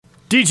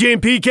DJ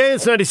and PK,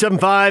 it's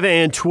 97.5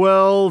 and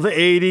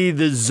 1280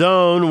 The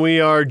Zone. We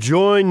are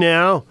joined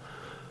now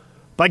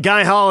by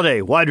Guy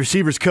Holliday, wide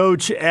receivers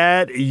coach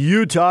at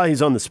Utah.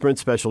 He's on the Sprint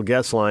special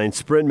guest line.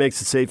 Sprint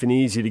makes it safe and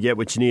easy to get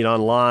what you need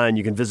online.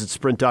 You can visit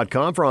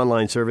sprint.com for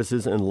online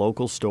services and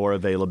local store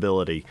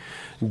availability.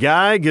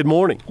 Guy, good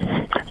morning.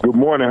 Good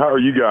morning. How are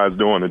you guys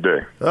doing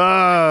today?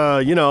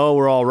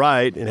 We're all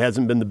right. It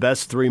hasn't been the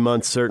best 3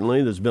 months,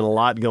 certainly. There's been a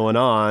lot going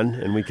on,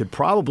 and we could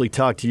probably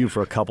talk to you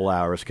for a couple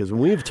hours because when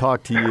we've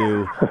talked to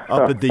you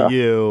up at the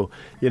U,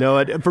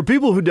 for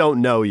people who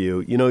don't know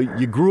you,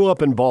 you grew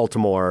up in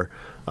Baltimore.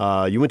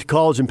 You went to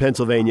college in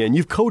Pennsylvania, and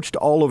you've coached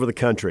all over the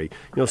country,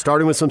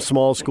 starting with some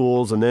small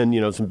schools and then,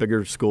 some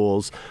bigger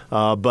schools.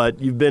 But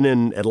you've been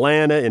in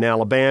Atlanta, in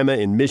Alabama,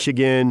 in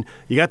Michigan.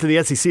 You got to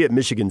the SEC at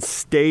Michigan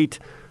State,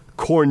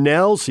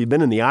 Cornell, so you've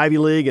been in the Ivy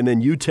League, and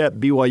then UTEP,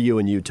 BYU,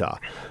 and Utah.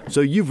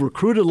 So you've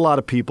recruited a lot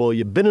of people.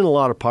 You've been in a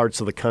lot of parts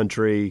of the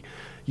country.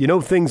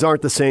 Things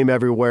aren't the same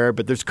everywhere,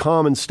 but there's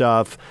common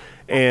stuff.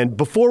 And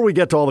before we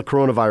get to all the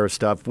coronavirus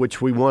stuff,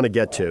 which we want to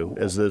get to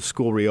as the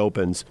school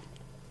reopens,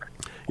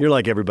 you're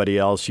like everybody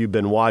else. You've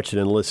been watching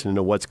and listening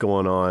to what's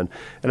going on.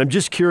 And I'm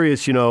just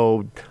curious,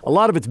 a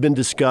lot of it's been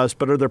discussed,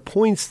 but are there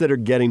points that are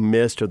getting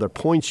missed? Are there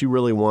points you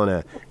really want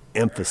to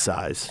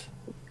emphasize?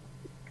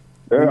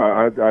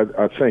 Yeah,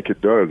 I think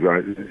it does.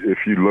 If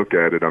you look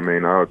at it, I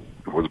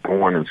was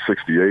born in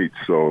 68,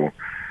 so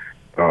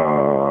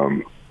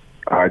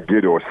I get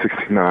it, or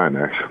 69,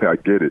 actually. I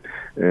get it.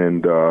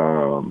 And,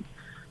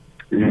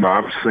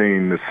 I've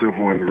seen the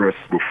civil unrest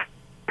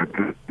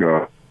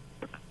before.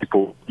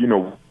 People,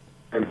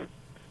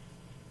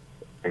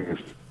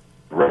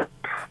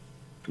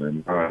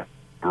 and I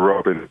grew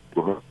up in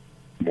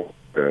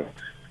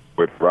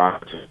with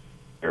riots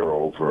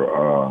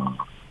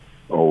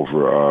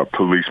over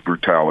police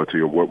brutality,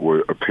 or what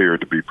would appear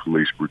to be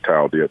police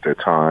brutality at that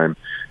time.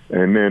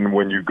 And then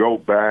when you go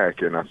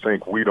back, and I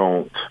think we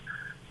don't,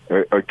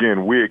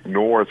 again, we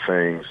ignore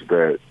things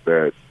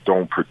that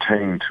don't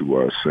pertain to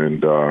us.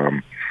 And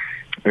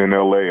in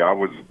L.A.,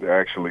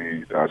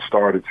 I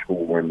started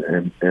school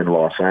in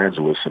Los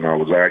Angeles, and I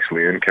was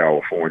actually in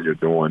California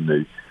doing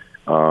the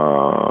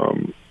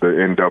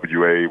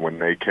NWA when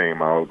they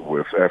came out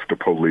with F the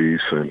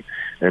Police,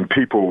 and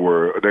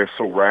people they're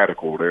so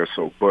radical,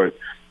 but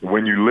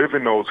when you live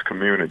in those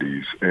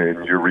communities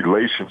and your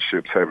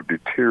relationships have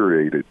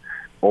deteriorated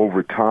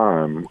over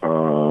time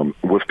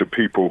with the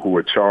people who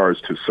are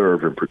charged to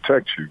serve and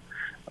protect you,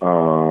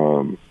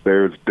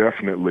 there's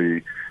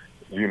definitely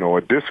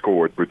a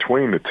discord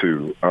between the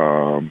two.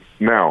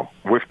 Now,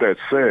 with that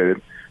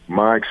said,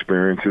 my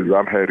experiences,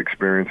 I've had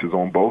experiences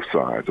on both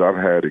sides. I've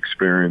had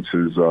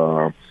experiences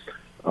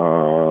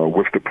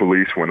with the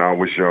police when I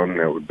was young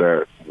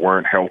that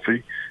weren't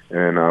healthy,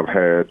 and I've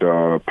had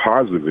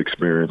positive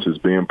experiences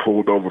being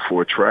pulled over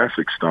for a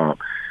traffic stop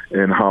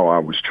and how I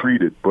was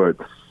treated. But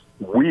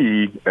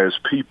we, as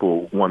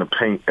people, want to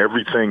paint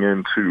everything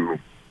into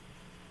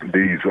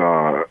these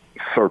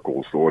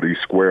circles or these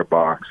square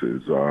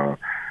boxes.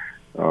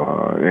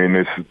 And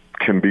this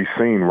can be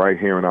seen right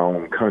here in our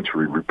own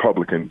country,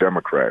 Republican,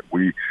 Democrat.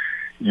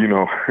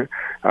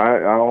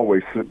 I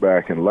always sit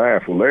back and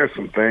laugh. Well, there are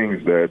some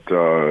things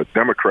that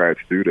Democrats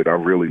do that I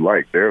really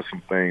like. There are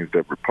some things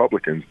that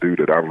Republicans do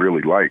that I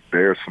really like.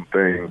 There are some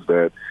things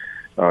that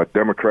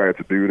Democrats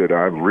do that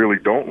I really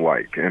don't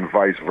like, and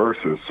vice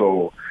versa.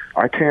 So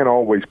I can't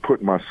always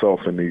put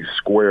myself in these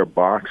square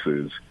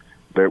boxes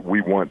that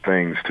we want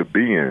things to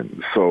be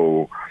in.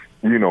 So,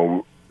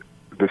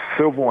 the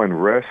civil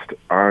unrest,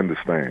 I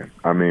understand.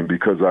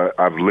 Because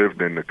I've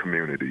lived in the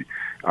community.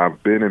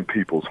 I've been in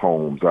people's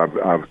homes.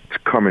 I've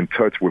come in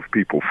touch with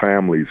people,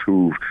 families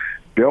who've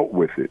dealt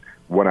with it.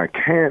 What I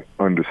can't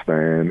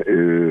understand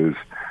is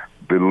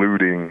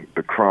diluting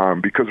the crime,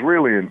 because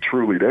really and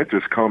truly that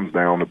just comes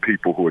down to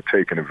people who are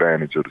taking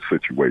advantage of the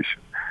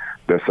situation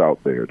that's out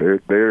there.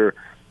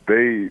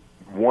 They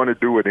want to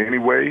do it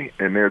anyway,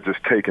 and they're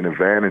just taking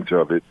advantage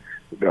of it,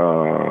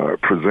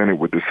 presented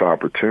with this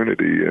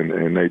opportunity,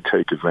 and they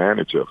take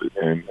advantage of it.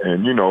 And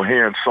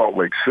here in Salt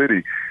Lake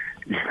City,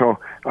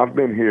 I've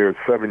been here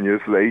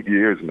 8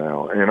 years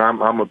now, and I'm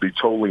going to be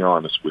totally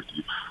honest with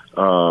you.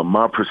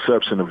 My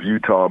perception of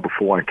Utah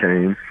before I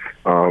came,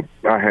 I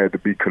had to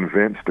be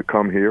convinced to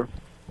come here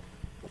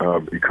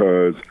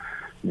because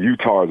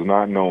Utah is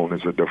not known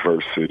as a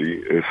diverse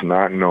city. It's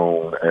not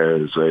known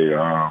as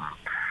a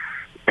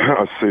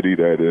city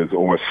that is,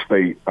 or a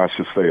state, I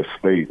should say a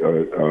state.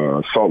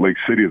 Salt Lake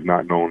City is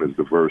not known as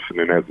diverse, and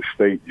then as a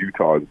state,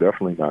 Utah is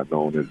definitely not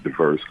known as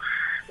diverse.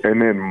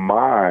 And then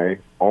my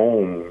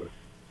own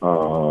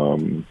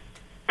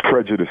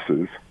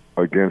prejudices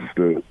against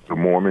the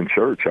Mormon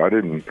Church. I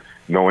didn't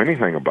know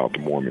anything about the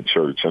Mormon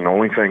Church, and the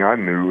only thing I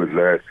knew is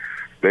that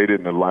they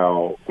didn't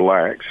allow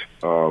blacks,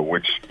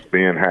 which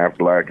being half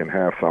black and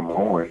half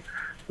Samoan,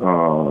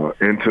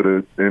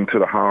 into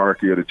the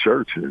hierarchy of the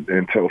church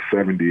until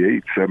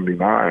 78,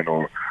 79,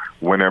 or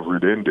whenever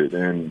it ended.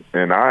 And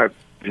I,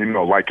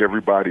 like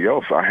everybody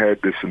else, I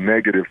had this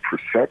negative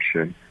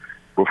perception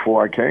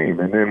before I came.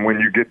 And then when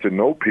you get to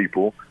know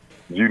people,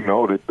 you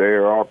know that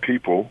there are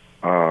people,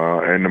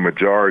 and the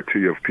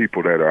majority of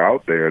people that are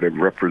out there that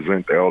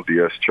represent the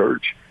LDS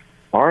Church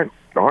aren't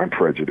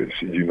prejudiced,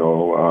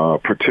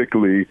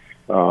 particularly,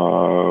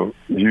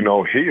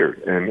 here.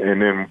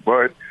 And then,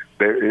 but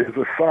there is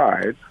a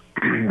side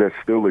that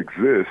still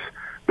exists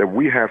that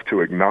we have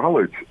to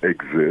acknowledge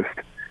exists,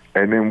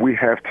 and then we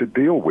have to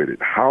deal with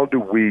it. How do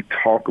we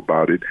talk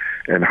about it,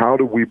 and how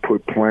do we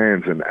put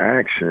plans in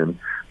action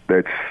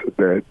that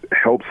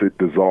helps it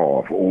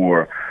dissolve,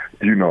 or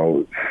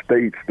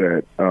states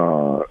that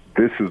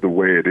this is the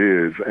way it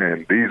is,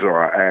 and these are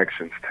our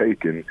actions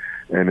taken,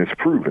 and it's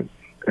proven.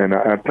 And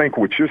I think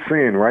what you're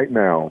seeing right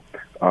now,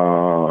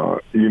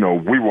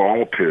 we were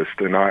all pissed,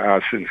 and I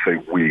shouldn't say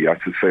we. I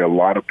should say a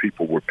lot of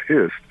people were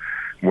pissed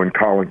when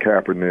Colin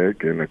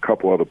Kaepernick and a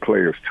couple other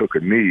players took a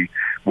knee.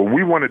 Well,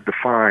 we want to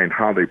define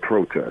how they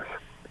protest.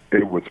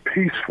 It was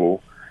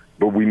peaceful,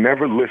 but we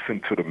never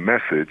listened to the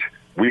message.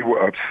 We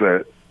were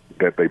upset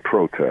that they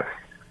protest.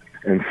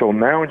 And so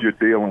now you're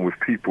dealing with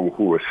people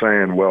who are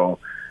saying, well,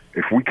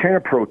 if we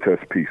can't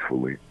protest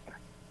peacefully,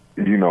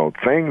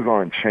 things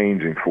aren't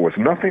changing for us.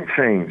 Nothing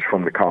changed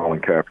from since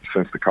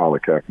the Colin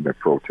Kaepernick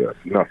protest.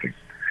 Nothing.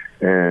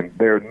 And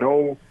there are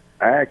no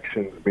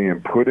actions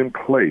being put in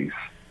place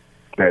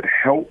that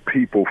help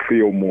people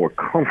feel more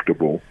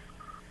comfortable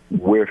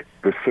with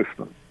the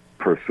system,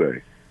 per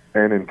se.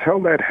 And until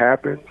that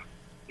happens,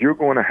 you're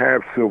going to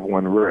have civil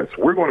unrest.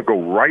 We're going to go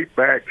right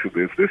back to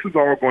this. This is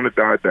all going to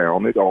die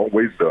down. It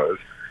always does.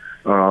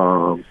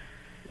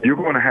 You're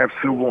going to have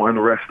civil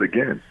unrest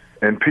again.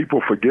 And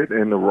people forget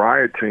in the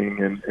rioting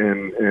and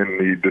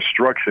the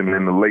destruction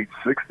in the late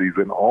 60s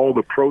and all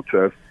the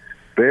protests,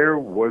 there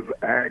was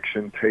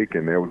action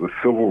taken. There was a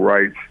civil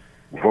rights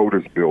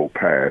voters bill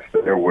passed.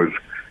 There was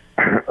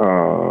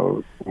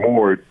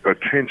more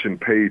attention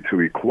paid to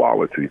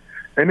equality.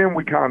 And then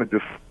we kind of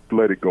just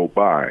let it go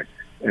by.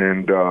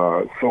 And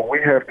so we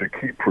have to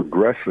keep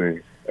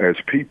progressing as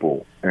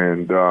people.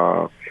 And,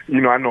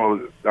 I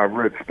know I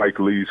read Spike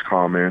Lee's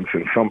comments,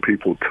 and some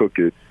people took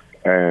it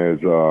as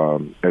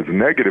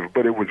negative,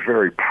 but it was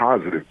very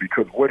positive,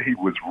 because what he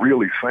was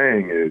really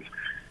saying is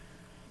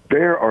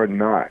there are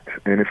not,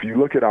 and if you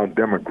look at our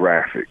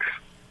demographics,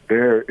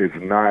 there is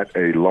not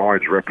a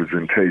large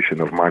representation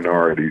of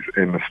minorities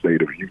in the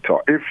state of Utah.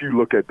 If you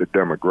look at the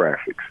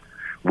demographics,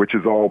 which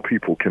is all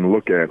people can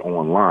look at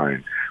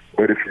online.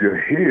 But if you're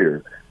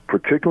here,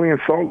 particularly in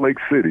Salt Lake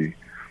City,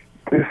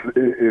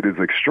 it is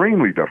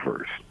extremely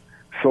diverse.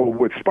 So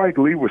what Spike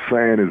Lee was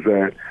saying is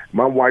that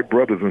my white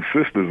brothers and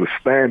sisters are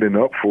standing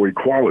up for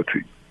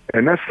equality.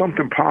 And that's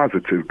something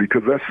positive,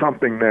 because that's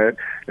something that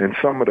in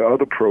some of the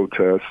other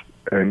protests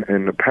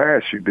in the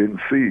past you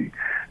didn't see.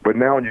 But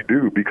now you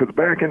do, because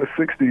back in the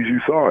 60s you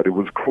saw it. It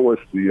was, of course,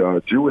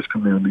 the Jewish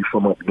community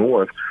from up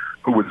north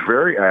who was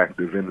very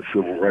active in the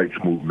civil rights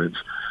movements.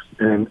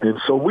 And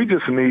so we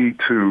just need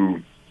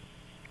to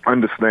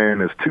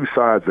understand there's two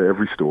sides to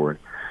every story.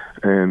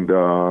 And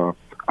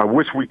I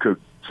wish we could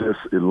just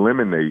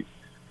eliminate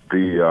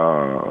the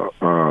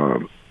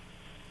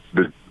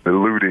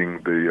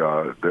eluding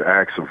the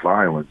acts of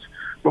violence,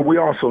 but we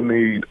also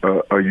need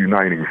a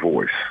uniting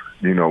voice.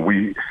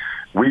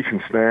 We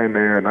can stand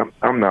there, and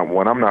I'm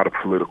not a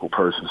political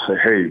person, say,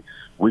 hey,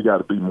 we got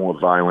to be more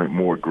violent,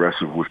 more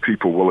aggressive with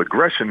people. Well,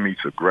 aggression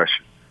meets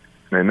aggression,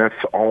 and that's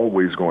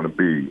always going to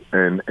be.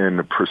 And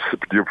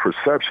your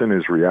perception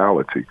is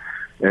reality.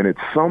 And at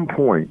some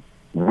point,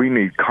 we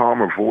need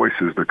calmer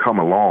voices to come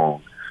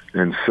along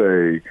and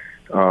say,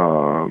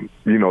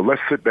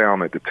 let's sit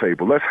down at the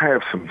table. Let's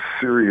have some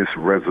serious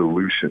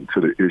resolution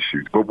to the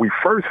issues. But we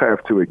first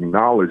have to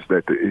acknowledge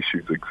that the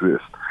issues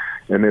exist.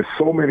 And there's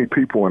so many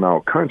people in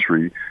our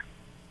country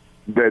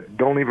that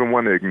don't even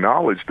want to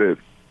acknowledge that,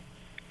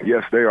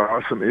 yes, there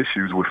are some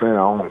issues within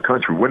our own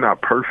country. We're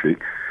not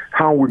perfect.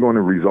 How are we going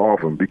to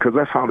resolve them? Because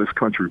that's how this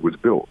country was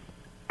built,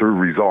 through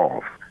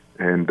resolve.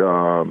 And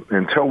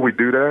until we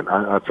do that,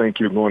 I think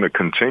you're going to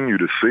continue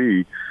to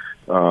see,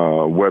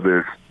 whether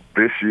it's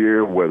this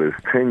year, whether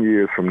it's 10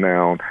 years from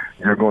now,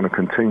 you're going to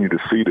continue to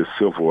see the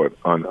civil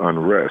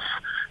unrest.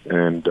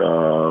 And,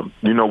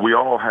 we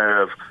all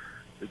have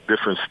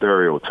different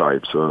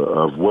stereotypes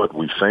of what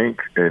we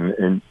think.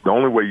 And the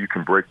only way you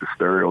can break the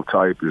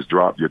stereotype is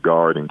drop your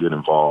guard and get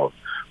involved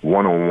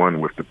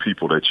one-on-one with the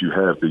people that you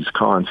have these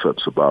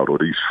concepts about or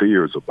these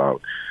fears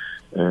about.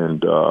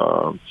 And,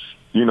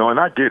 and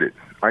I get it.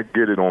 I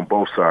get it on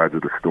both sides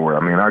of the story. I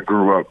mean, I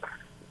grew up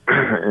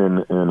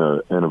in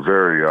a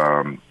very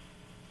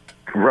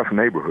rough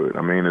neighborhood.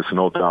 I mean, there's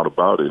no doubt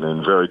about it,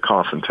 and very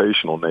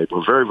confrontational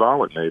neighborhood, very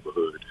violent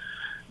neighborhood.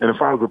 And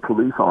if I was a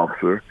police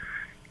officer,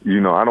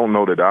 I don't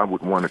know that I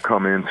would want to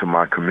come into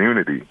my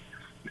community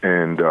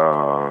and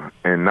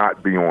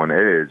not be on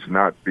edge,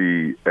 not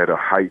be at a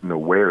heightened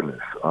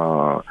awareness.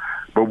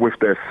 But with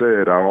that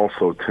said, I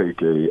also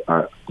take an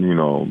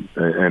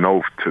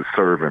oath to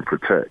serve and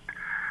protect.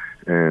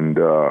 And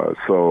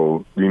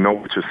so you know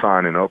what you're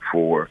signing up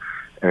for.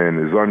 And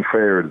as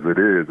unfair as it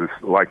is,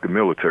 it's like the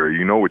military.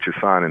 You know what you're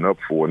signing up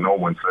for. No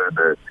one said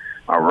that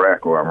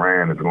Iraq or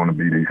Iran is going to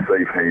be these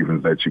safe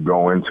havens that you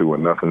go into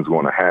and nothing's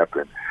going to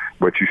happen.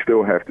 But you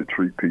still have to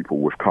treat people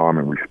with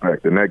common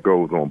respect, and that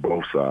goes on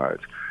both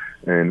sides.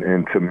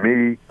 And to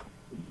me,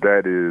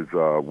 that is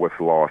what's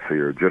lost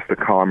here, just the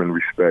common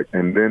respect,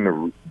 and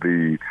then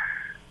the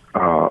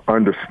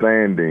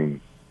understanding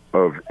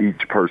of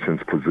each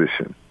person's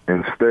position.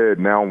 Instead,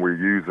 now we're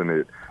using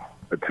it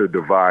to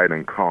divide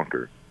and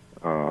conquer,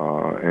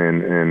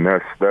 and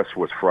that's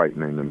what's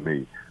frightening to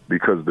me,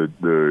 because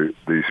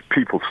these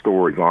people's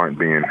stories aren't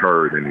being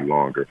heard any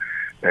longer,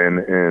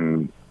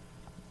 and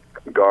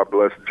God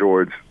bless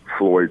George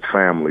Floyd's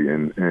family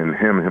and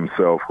him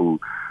himself who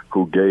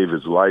gave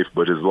his life,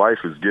 but his life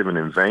is given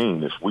in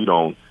vain if we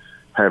don't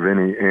have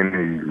any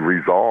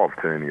resolve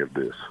to any of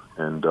this.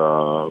 And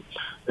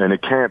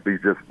it can't be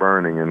just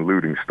burning and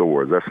looting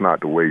stores. That's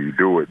not the way you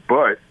do it.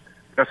 But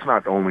that's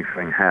not the only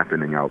thing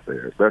happening out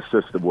there. That's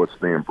just what's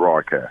being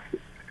broadcasted.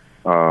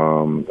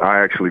 I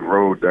actually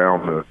rode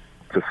down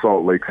to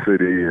Salt Lake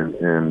City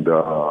and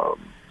 2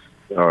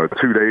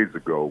 days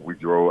ago.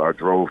 I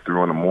drove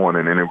through in the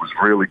morning, and it was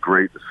really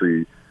great to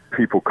see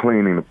people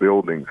cleaning the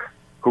buildings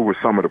who were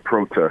some of the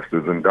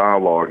protesters and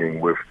dialoguing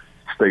with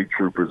state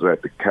troopers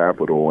at the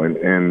Capitol.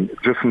 And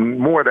just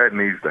more of that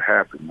needs to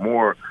happen.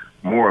 More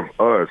of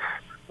us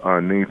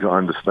need to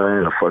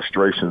understand the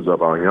frustrations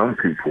of our young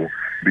people,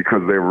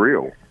 because they're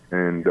real.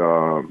 And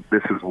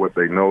this is what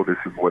they know. This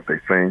is what they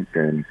think.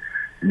 And,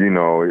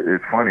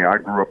 it's funny. I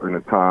grew up in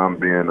a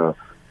time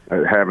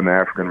having an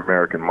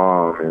African-American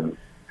mom and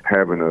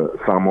having a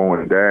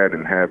Samoan dad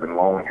and having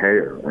long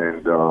hair.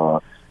 And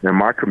in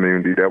my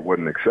community, that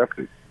wasn't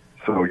accepted.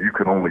 So you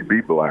could only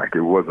be black.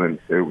 People didn't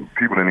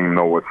even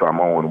know what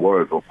Samoan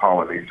was or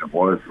Polynesian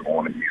was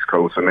on the East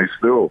Coast, and they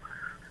still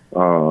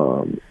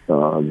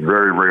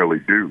very rarely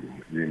do.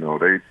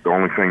 The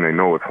only thing they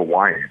know is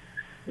Hawaiian.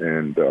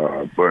 And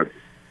but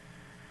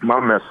my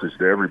message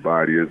to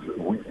everybody is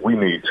we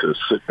need to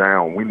sit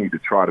down. We need to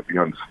try to be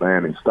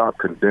understanding. Stop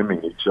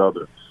condemning each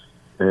other,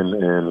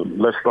 and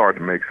let's start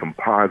to make some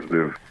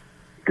positive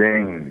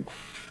gains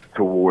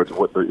towards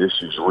what the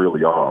issues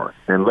really are.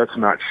 And let's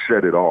not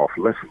shut it off.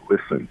 Let's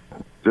listen.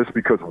 Just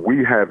because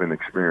we haven't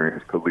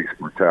experienced police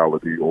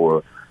brutality,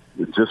 or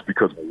just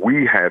because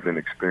we haven't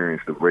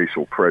experienced the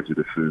racial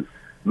prejudices,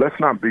 let's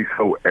not be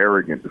so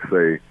arrogant to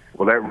say,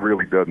 well, that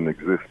really doesn't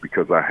exist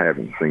because I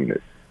haven't seen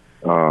it.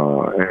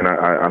 And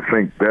I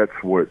think that's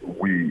what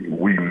we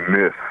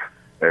miss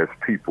as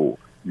people.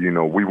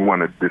 We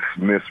want to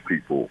dismiss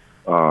people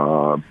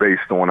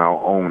based on our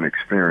own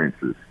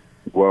experiences.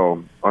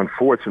 Well,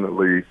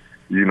 unfortunately,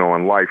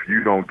 in life,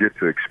 you don't get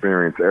to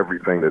experience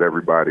everything that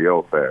everybody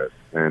else has.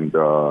 And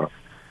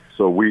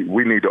so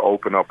we need to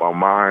open up our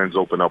minds,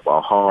 open up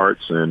our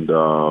hearts. And,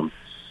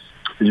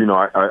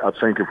 I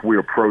think if we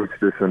approach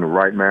this in the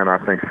right manner,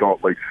 I think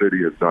Salt Lake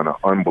City has done an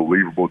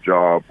unbelievable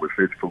job with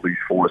its police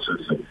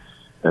forces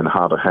and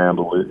how to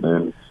handle it.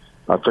 And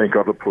I think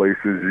other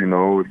places,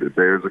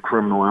 there's a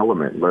criminal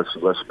element.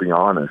 Let's be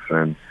honest.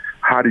 And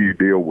how do you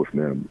deal with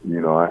them?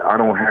 I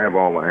don't have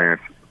all the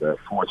answers to that.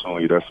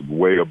 Fortunately, that's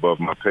way above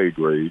my pay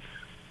grade.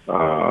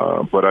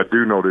 But I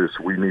do know this: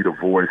 we need a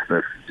voice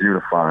that's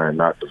unifying,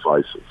 not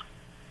divisive.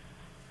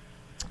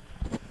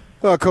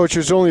 Well, Coach,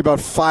 there's only about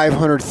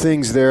 500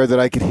 things there that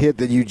I could hit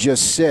that you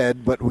just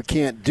said, but we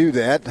can't do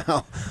that.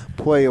 I'll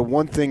play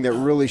one thing that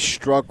really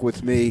struck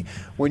with me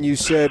when you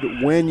said,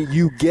 when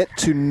you get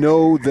to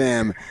know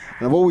them.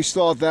 And I've always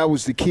thought that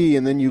was the key,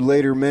 and then you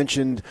later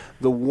mentioned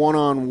the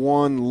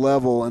one-on-one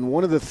level. And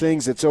one of the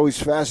things that's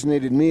always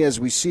fascinated me as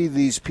we see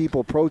these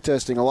people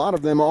protesting, a lot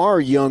of them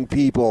are young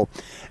people,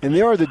 and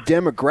they are the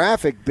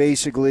demographic,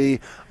 basically,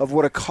 of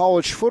what a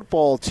college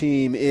football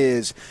team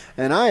is.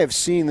 And I have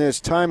seen this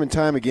time and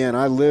time again.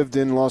 I lived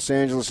in Los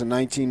Angeles in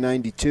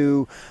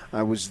 1992.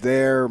 I was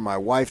there. My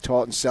wife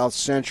taught in South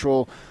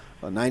Central,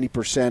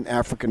 90%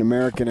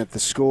 African-American at the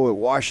school at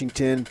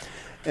Washington.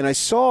 And I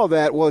saw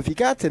that, well, if you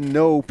got to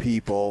know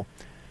people,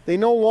 they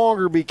no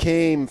longer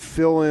became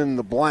fill in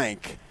the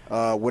blank,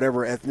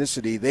 whatever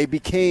ethnicity. They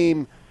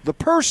became the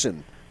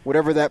person,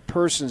 whatever that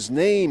person's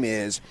name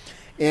is.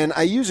 And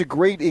I use a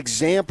great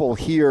example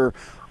here.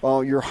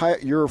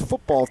 Your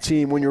football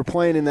team, when you're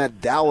playing in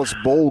that Dallas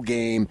Bowl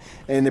game,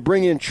 and they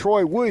bring in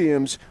Troy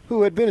Williams,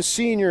 who had been a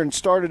senior and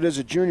started as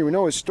a junior. We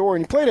know his story,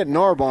 and he played at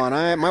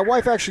Narbonne. My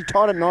wife actually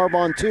taught at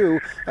Narbonne, too.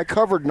 I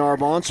covered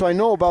Narbonne, so I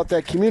know about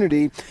that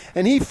community.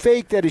 And he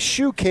faked that his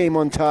shoe came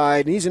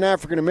untied, and he's an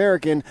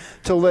African-American,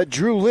 to let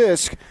Drew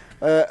Lisk,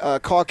 a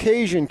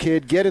Caucasian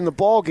kid, get in the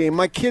ball game.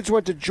 My kids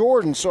went to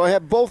Jordan, so I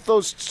have both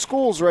those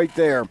schools right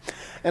there.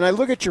 And I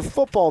look at your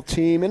football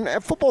team,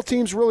 and football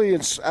teams really,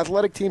 and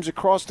athletic teams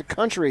across the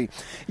country,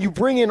 you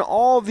bring in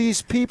all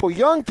these people,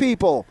 young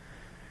people,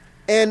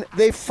 and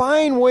they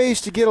find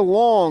ways to get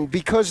along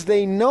because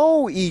they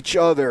know each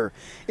other.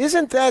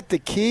 Isn't that the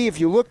key? If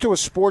you look to a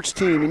sports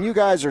team, and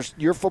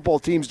your football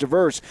team's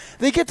diverse,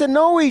 they get to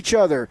know each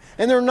other,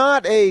 and they're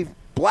not a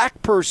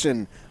black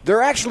person.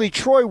 They're actually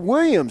Troy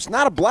Williams,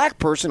 not a black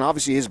person.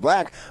 Obviously, he's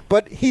black,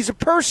 but he's a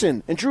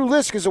person. And Drew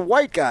Lisk is a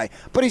white guy,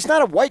 but he's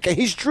not a white guy.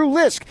 He's Drew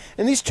Lisk.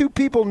 And these two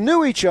people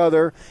knew each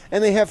other,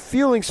 and they have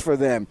feelings for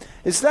them.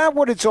 Is that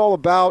what it's all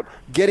about,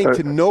 getting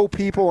to know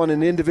people on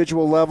an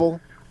individual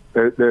level?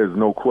 There's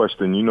no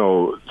question. You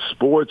know,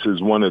 sports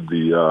is one of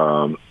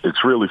the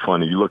it's really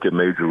funny. You look at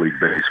Major League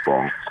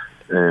Baseball,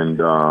 and,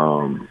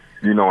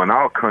 you know, in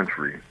our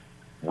country,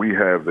 we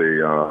have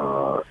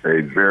a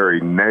very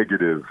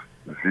negative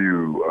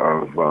view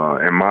of,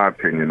 in my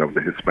opinion, of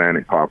the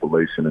Hispanic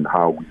population and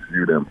how we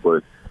view them.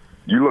 But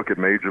you look at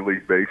Major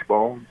League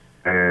Baseball,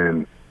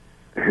 and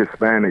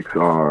Hispanics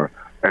are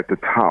at the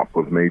top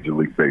of Major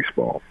League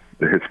Baseball,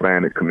 the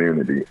Hispanic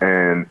community,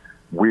 and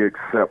we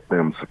accept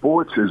them.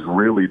 Sports is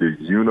really the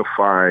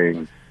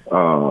unifying,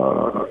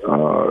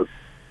 I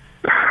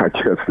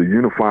guess, the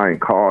unifying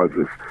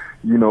causes.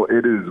 You know,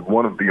 it is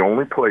one of the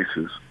only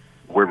places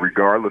where,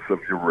 regardless of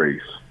your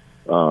race,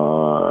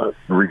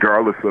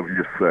 regardless of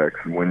your sex,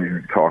 when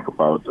you talk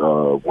about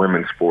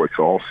women's sports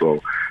also,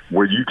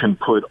 where you can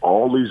put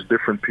all these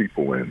different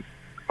people in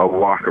a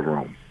locker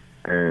room,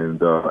 and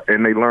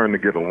they learn to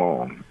get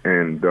along,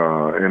 and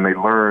they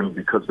learn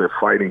because they're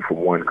fighting for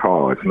one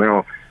cause.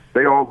 Now,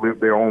 they all live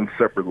their own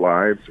separate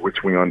lives,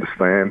 which we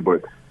understand,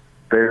 but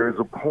there is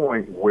a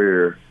point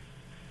where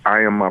I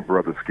am my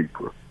brother's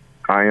keeper.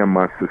 I am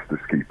my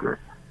sister's keeper.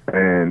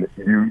 And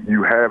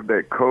you have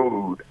that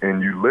code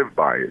and you live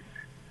by it.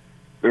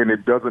 And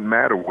it doesn't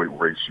matter what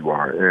race you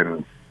are.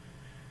 And,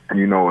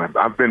 you know,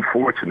 I've been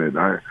fortunate.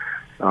 You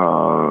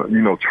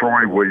know,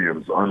 Troy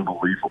Williams,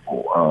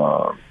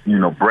 unbelievable. You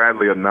know,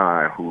 Bradley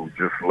Anai, who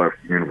just left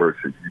the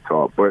University of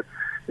Utah. But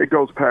it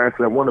goes past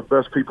that. One of the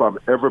best people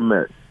I've ever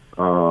met.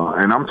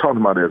 And I'm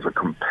talking about as a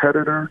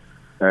competitor,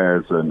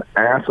 as an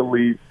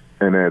athlete,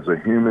 and as a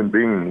human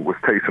being, was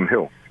Taysom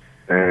Hill.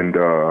 And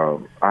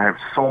I have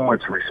so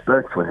much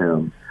respect for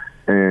him.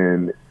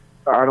 And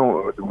I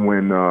don't.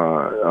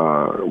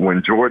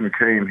 When Jordan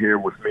came here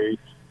with me,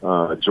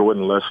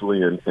 Jordan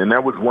Leslie, and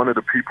that was one of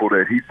the people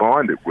that he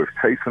bonded with,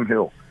 Taysom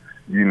Hill.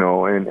 You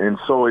know, and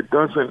so it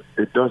doesn't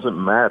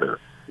matter.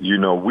 You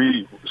know,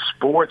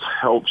 sports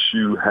helps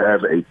you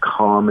have a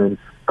common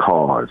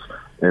cause.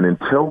 And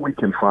until we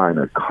can find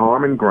a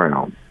common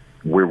ground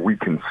where we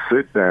can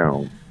sit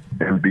down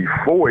and be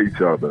for each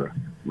other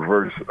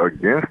versus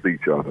against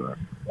each other,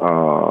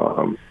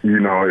 you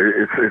know,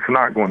 it's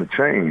not going to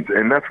change.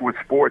 And that's what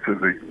sports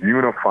is, a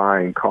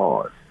unifying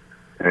cause.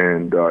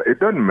 And it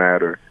doesn't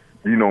matter,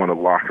 you know, in a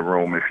locker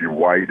room, if you're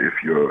white, if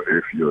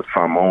you're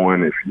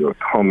Samoan, if you're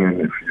Tongan,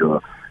 if you're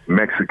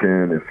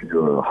Mexican, if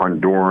you're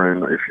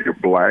Honduran, if you're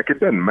black, it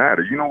doesn't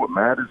matter. You know what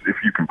matters? If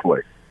you can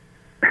play.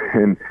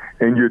 And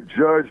you're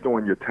judged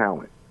on your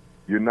talent.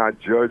 You're not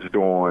judged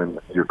on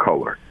your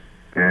color.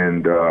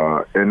 And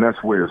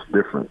that's where it's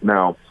different.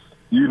 Now,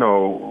 you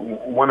know,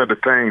 one of the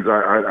things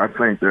I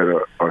think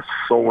that are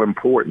so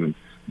important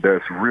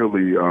that's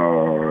really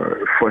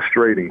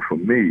frustrating for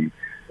me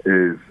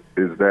is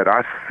that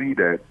I see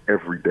that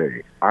every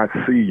day. I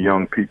see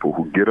young people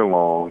who get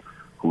along,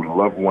 who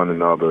love one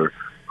another,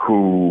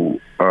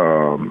 who,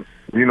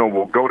 you know,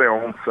 will go their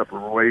own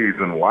separate ways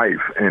in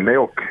life, and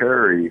they'll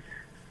carry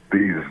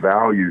these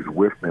values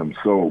with them.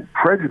 So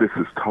prejudice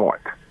is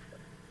taught,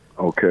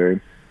 okay?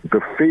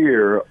 The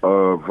fear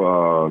of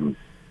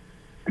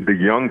the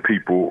young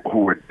people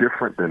who are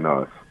different than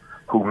us,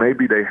 who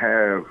maybe they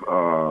have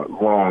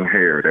long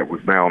hair that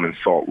was down in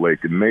Salt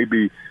Lake, and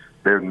maybe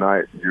they're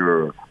not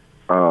your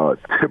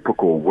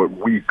typical, what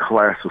we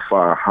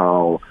classify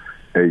how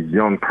a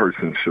young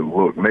person should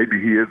look. Maybe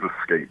he is a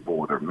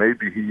skateboarder.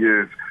 Maybe he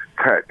is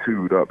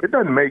tattooed up. It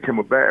doesn't make him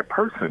a bad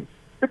person.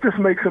 It just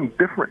makes him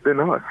different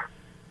than us.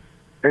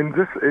 And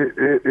just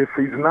if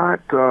he's not,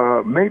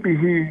 maybe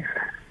he's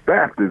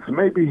Baptist,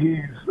 maybe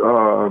he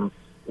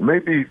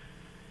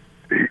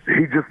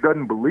just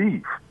doesn't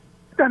believe.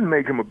 It doesn't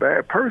make him a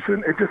bad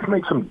person. It just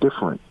makes him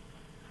different.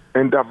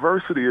 And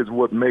diversity is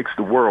what makes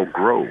the world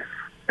grow.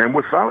 And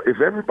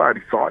if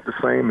everybody thought the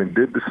same and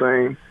did the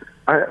same,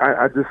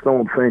 I just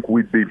don't think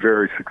we'd be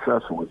very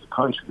successful as a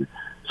country.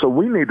 So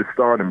we need to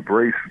start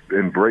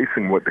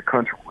embracing what the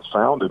country was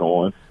founded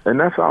on, and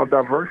that's our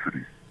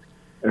diversity.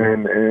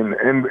 And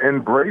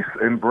embrace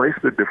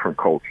the different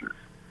cultures.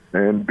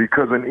 And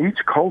because in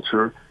each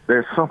culture,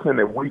 there's something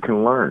that we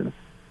can learn.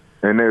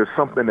 And there's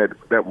something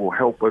that will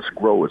help us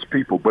grow as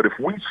people. But if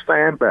we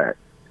stand back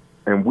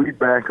and we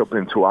back up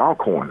into our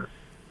corner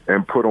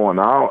and put on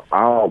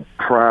our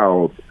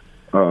proud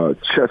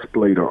chest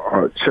plate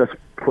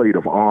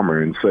of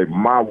armor and say,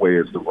 my way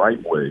is the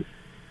right way,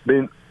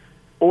 then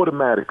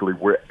automatically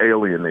we're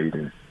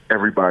alienating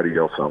everybody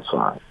else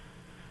outside.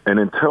 And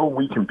until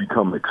we can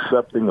become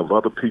accepting of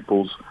other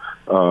people's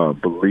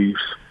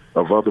beliefs,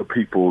 of other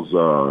people's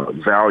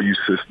value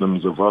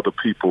systems, of other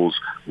people's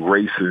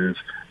races,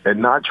 and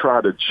not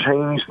try to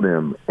change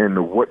them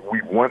into what we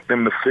want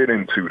them to fit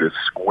into, this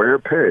square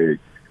peg,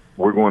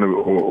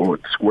 or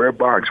square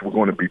box, we're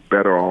going to be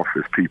better off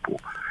as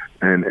people.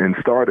 And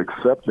start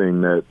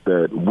accepting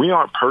that we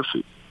aren't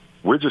perfect.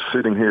 we're just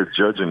sitting here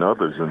judging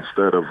others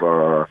instead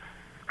of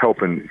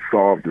helping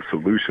solve the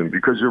solution.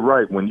 Because you're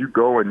right, when you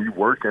go and you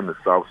work in the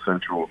South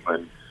Central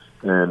and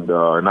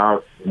I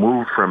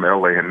moved from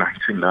LA in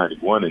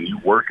 1991, and you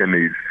work in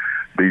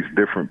these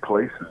different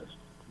places,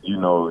 you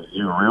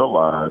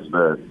realize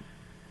that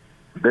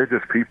they're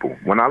just people.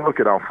 When I look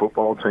at our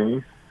football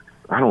team,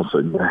 I don't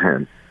say,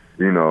 man,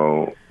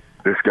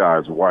 this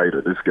guy's white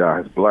or this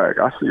guy's black.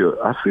 I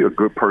see a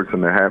good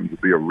person that happens to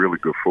be a really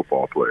good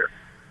football player.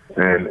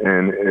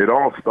 And it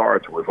all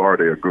starts with, are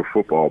they a good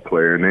football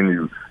player? And then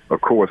you,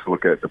 of course,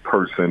 look at the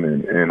person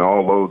and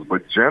all those.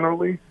 But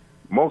generally,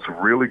 most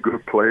really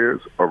good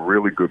players are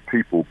really good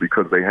people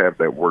because they have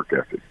that work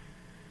ethic.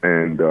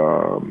 And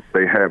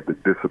they have the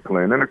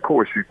discipline. And, of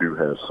course, you do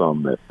have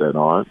some that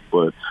aren't.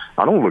 But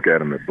I don't look at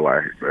them as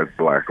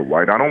black or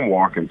white. I don't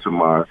walk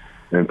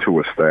into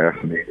a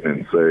staff meeting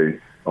and say,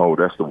 oh,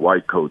 that's the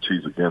white coach,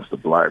 he's against the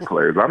black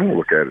players. I don't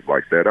look at it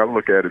like that. I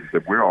look at it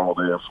that we're all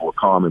there for a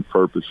common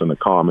purpose and a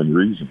common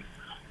reason.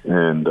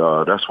 And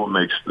that's why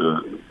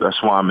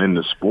I'm in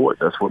the sport.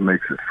 That's what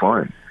makes it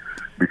fun,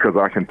 because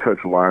I can touch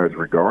lives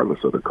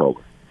regardless of the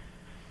color.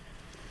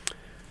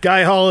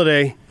 Guy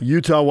Holiday,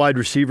 Utah wide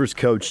receivers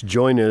coach,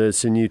 joining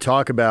us, and you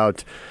talk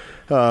about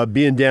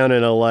being down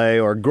in L.A.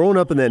 or growing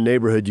up in that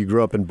neighborhood. You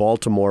grew up in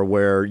Baltimore,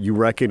 where you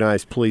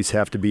recognize police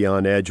have to be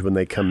on edge when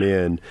they come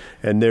in,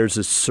 and there's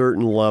a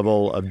certain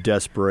level of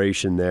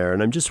desperation there.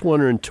 And I'm just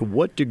wondering, to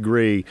what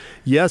degree,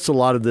 yes, a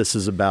lot of this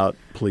is about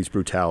police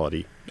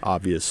brutality,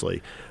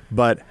 obviously,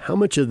 but how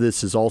much of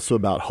this is also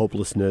about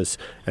hopelessness,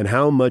 and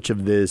how much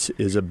of this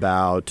is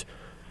about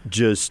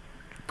just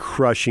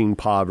crushing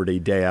poverty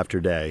day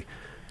after day?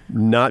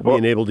 Not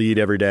being able to eat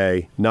every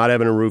day, not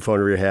having a roof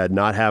over your head,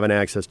 not having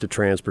access to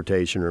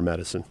transportation or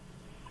medicine.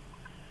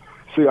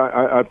 See,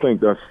 I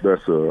think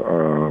that's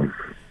a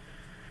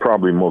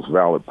probably most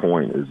valid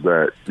point, is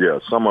that, yeah,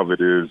 some of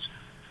it is,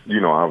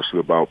 obviously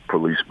about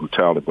police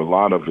brutality, but a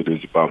lot of it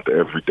is about the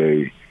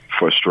everyday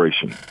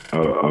frustration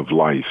of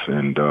life.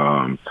 And,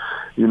 I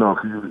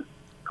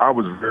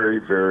was very,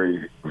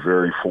 very,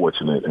 very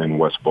fortunate in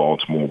West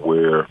Baltimore,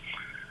 where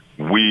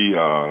we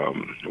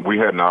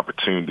had an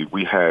opportunity.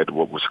 We had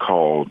what was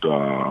called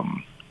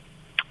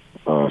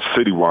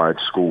citywide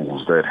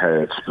schools that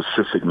had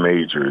specific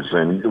majors,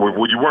 and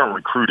when you weren't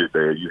recruited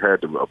there, you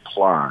had to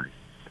apply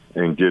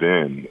and get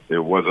in. It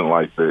wasn't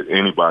like that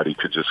anybody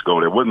could just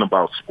go there. It wasn't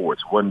about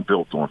sports. It wasn't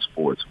built on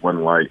sports. It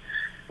wasn't like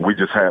we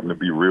just happened to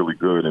be really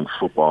good in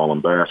football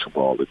and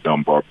basketball at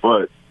Dunbar.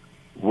 But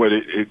what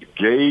it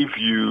gave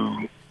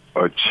you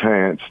a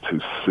chance to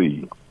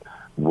see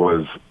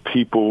was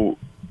people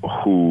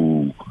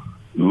who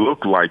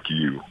looked like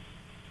you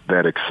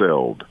that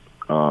excelled,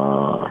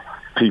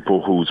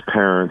 people whose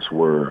parents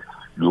were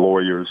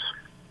lawyers,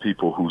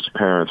 people whose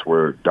parents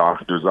were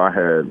doctors.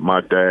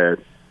 My dad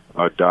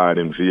died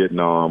in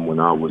Vietnam when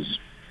I was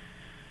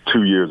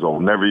 2 years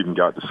old, never even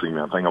got to see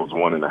me. I think I was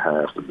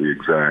 1.5 to be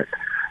exact,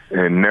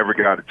 and never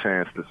got a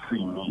chance to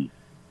see me.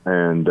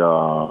 And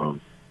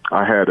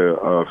I had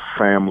a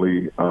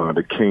family,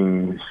 the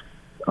Kings,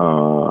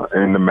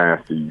 and the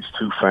Matthews,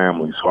 two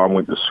families. So I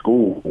went to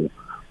school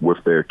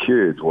with their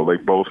kids. Well, they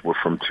both were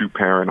from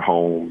two-parent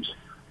homes.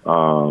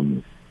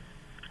 Mr.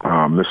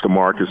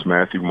 Marcus,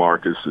 Matthew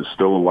Marcus, is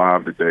still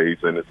alive today.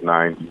 He's in his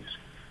 90s.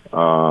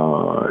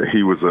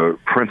 He was a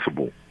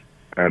principal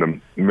at a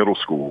middle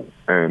school,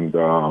 and,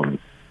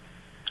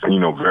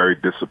 very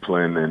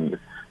disciplined.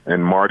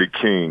 And Martin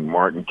King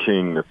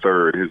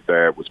III, his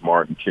dad was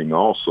Martin King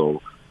also.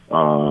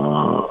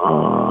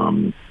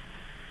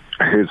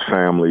 His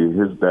family,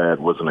 his dad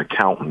was an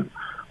accountant,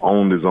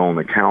 owned his own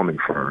accounting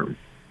firm.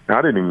 I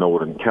didn't even know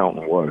what an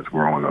accountant was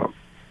growing up,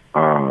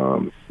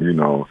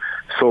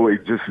 So they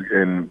just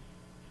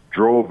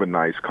drove a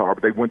nice car,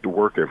 but they went to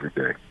work every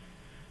day.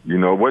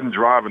 It wasn't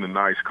driving a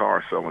nice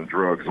car selling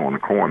drugs on the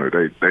corner.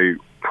 They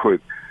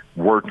put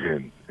work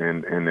in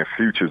their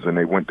futures, and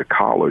they went to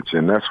college,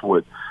 and that's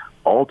what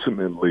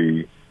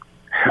ultimately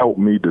helped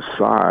me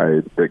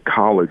decide that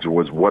college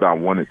was what I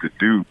wanted to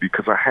do,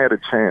 because I had a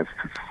chance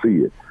to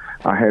see it.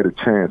 I had a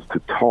chance to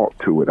talk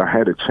to it. I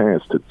had a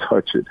chance to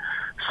touch it.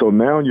 So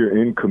now you're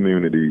in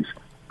communities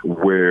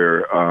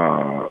where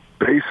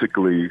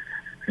basically,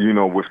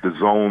 with the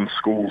zone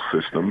school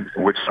system,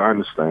 which I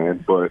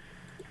understand, but,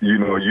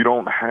 you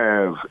don't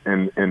have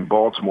in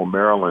Baltimore,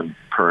 Maryland,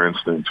 for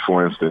instance,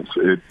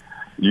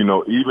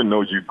 even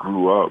though you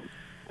grew up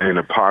in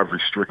a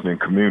poverty-stricken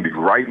community,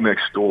 right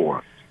next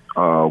door,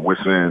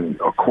 within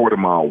a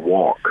quarter-mile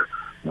walk,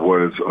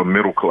 was a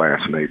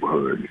middle-class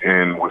neighborhood,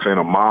 and within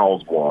a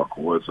mile's walk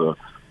was a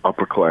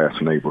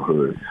upper-class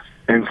neighborhood.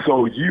 And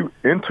so you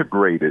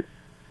integrated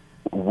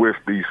with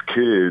these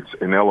kids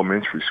in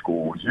elementary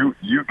school.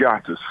 You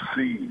got to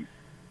see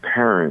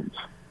parents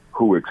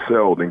who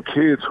excelled and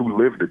kids who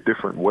lived a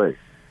different way.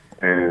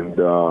 And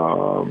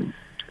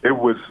it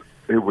was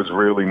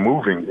really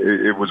moving.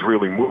 It was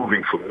really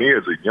moving for me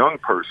as a young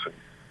person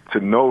to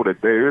know that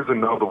there is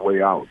another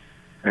way out.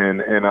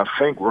 And I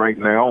think right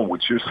now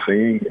what you're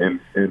seeing in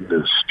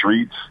the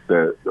streets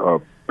that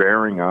are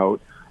bearing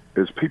out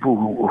is people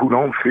who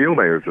don't feel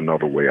there's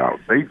another way out.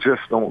 They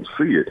just don't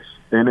see it.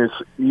 And it's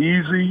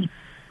easy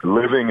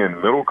living in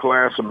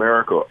middle-class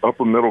America,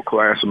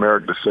 upper-middle-class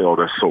America to say, oh,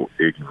 they're so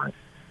ignorant.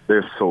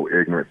 They're so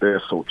ignorant.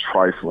 They're so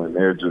trifling.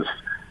 They're just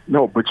 –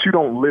 no, but you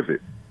don't live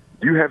it.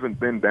 You haven't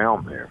been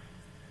down there.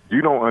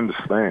 You don't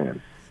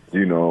understand.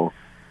 You know,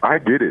 I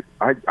get it.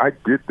 I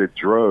get that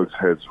drugs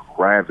has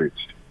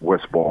ravaged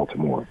West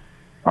Baltimore.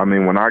 I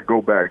mean, when I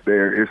go back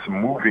there, it's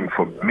moving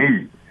for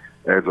me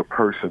as a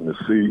person to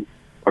see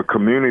a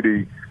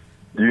community,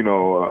 you know,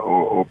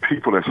 or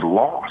people that's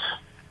lost.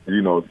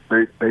 You know,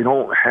 they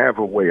don't have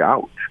a way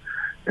out,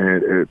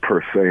 and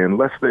per se,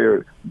 unless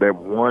they're that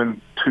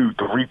 1%, 2%,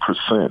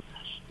 3%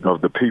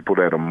 of the people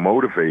that are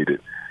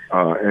motivated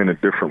in a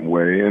different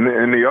way. And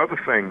the other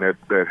thing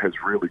that has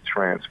really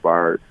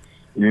transpired,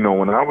 you know,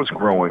 when I was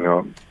growing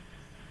up,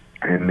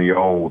 in the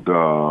old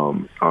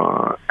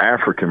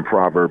African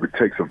proverb, it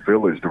takes a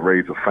village to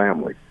raise a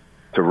family,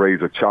 to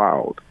raise a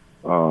child.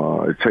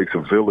 It takes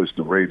a village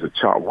to raise a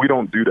child. We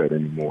don't do that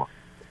anymore.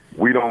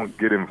 We don't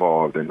get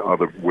involved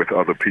with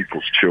other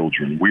people's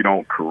children. We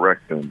don't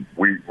correct them.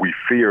 We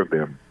fear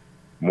them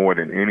more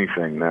than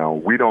anything now.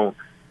 We don't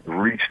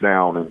reach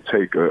down and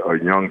take a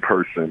young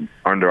person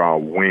under our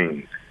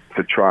wing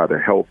to try to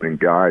help and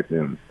guide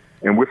them.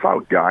 And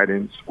without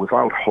guidance,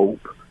 without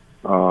hope,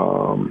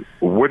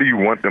 what do you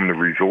want them to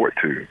resort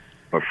to?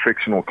 A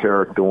fictional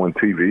character on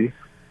TV?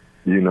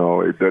 You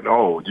know,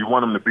 you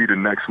want them to be the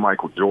next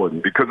Michael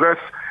Jordan? Because that's,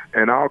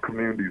 in our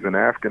communities, in the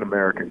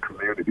African-American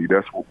community,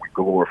 that's what we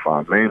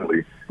glorify,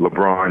 mainly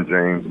LeBron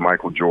James,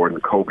 Michael Jordan,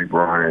 Kobe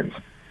Bryant.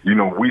 You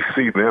know, we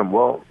see them,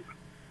 well,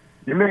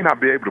 you may not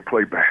be able to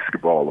play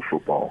basketball or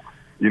football.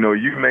 You know,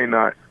 you may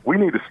not. We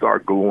need to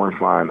start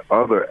glorifying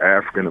other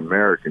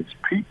African-Americans,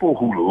 people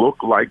who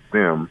look like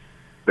them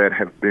that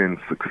have been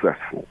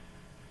successful.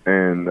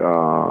 And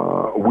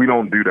we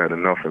don't do that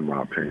enough, in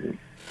my opinion.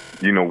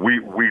 You know,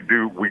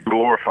 we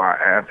glorify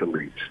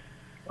athletes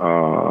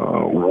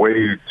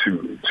way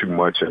too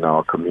much in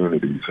our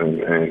communities,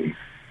 and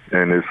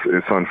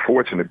it's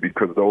unfortunate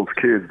because those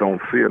kids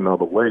don't see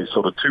another way.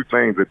 So the two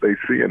things that they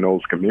see in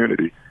those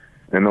communities,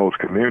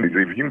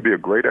 either you can be a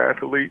great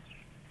athlete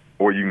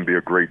or you can be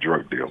a great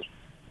drug dealer.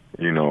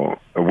 You know,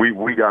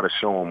 we got to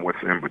show them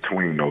what's in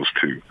between those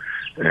two,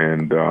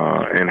 and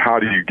how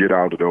do you get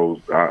out of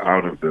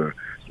the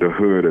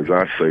hood, as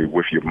I say,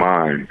 with your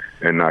mind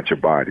and not your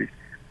body.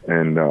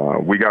 And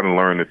we got to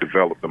learn to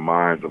develop the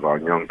minds of our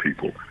young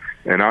people.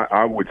 And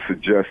I would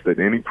suggest that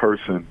any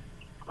person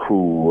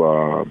who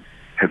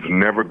has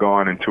never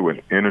gone into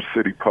an inner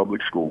city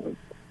public school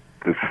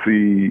to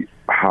see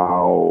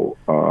how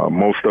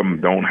most of them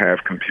don't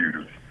have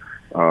computers.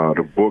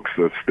 The books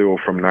are still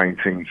from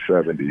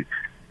 1970.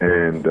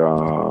 And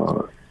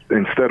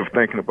instead of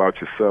thinking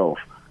about yourself,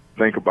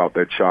 think about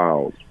that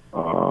child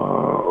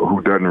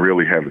who doesn't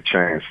really have a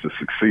chance to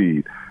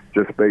succeed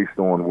just based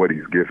on what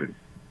he's given.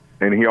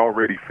 And he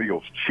already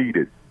feels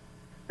cheated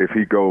if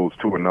he goes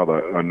to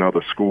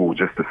another school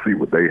just to see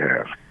what they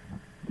have.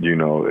 You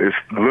know, it's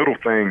little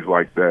things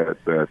like that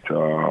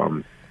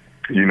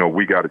you know,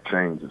 we got to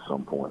change at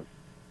some point.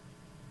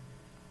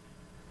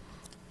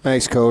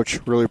 Thanks, Coach.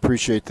 Really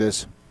appreciate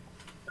this.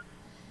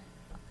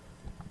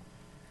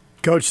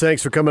 Coach,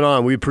 thanks for coming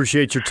on. We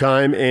appreciate your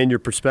time and your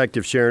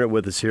perspective, sharing it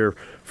with us here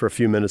for a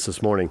few minutes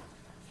this morning.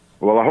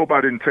 Well, I hope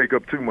I didn't take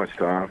up too much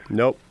time.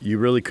 Nope, you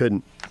really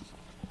couldn't.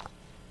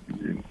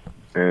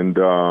 And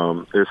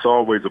it's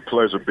always a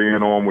pleasure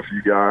being on with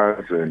you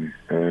guys. And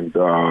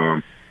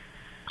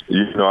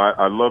you know,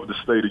 I love the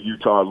state of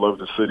Utah. I love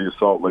the city of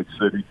Salt Lake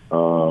City.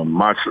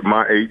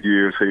 My 8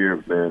 years here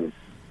have been,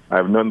 I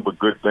have nothing but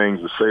good things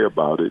to say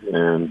about it.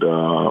 And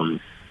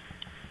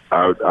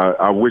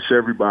I wish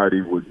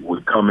everybody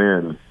would come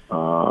in.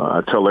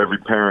 I tell every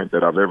parent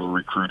that I've ever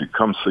recruited,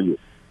 come see it.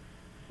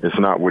 It's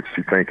not what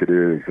you think it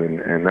is,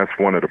 and that's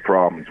one of the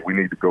problems. We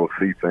need to go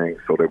see things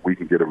so that we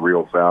can get a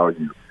real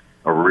value,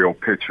 a real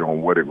picture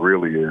on what it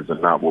really is and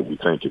not what we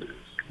think it is.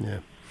 Yeah.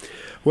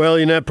 Well,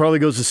 you know, it probably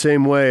goes the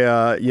same way.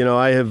 You know,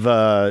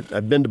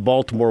 I've been to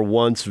Baltimore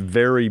once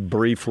very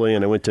briefly,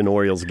 and I went to an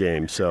Orioles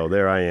game, so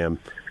there I am.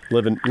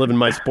 Living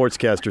my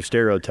sportscaster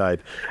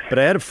stereotype. But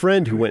I had a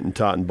friend who went and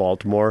taught in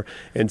Baltimore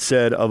and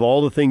said, of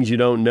all the things you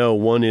don't know,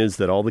 one is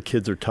that all the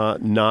kids are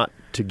taught not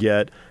to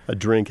get a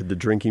drink at the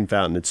drinking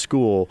fountain at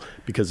school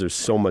because there's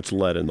so much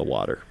lead in the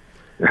water.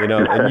 You know,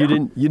 and you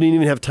didn't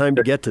even have time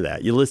to get to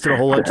that. You listed a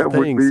whole bunch of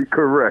things. That would be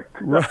correct.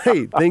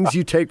 Right. Things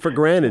you take for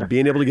granted.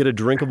 Being able to get a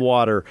drink of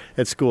water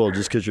at school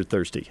just because you're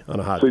thirsty on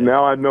a hot day. See,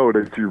 now I know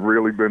that you've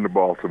really been to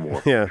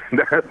Baltimore. Yeah.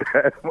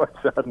 That much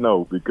I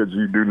know, because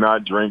you do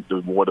not drink the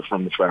water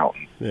from the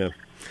fountain. Yeah.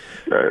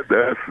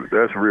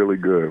 That's really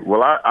good.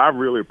 Well, I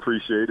really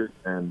appreciate it,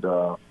 and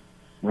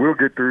we'll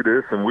get through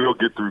this, and we'll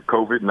get through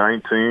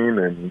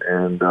COVID-19,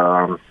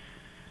 and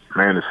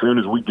man, as soon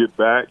as we get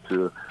back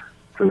to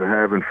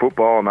having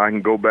football and I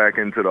can go back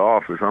into the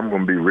office, I'm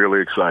going to be really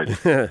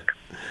excited.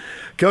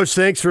 Coach,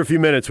 thanks for a few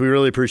minutes. We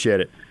really appreciate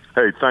it.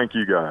 Hey, thank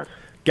you guys.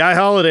 Guy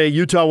Holliday,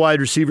 Utah wide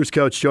receivers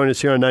coach, join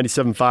us here on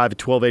 97.5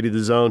 at 1280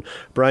 The Zone.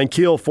 Brian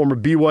Keel, former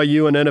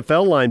BYU and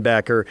NFL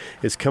linebacker,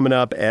 is coming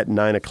up at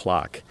 9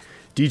 o'clock.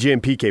 DJ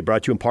and PK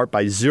brought to you in part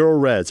by Zero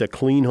Res. A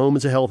clean home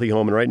is a healthy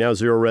home, and right now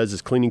Zero Res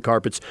is cleaning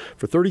carpets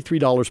for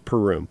 $33 per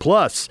room.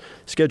 Plus,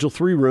 schedule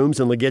 3 rooms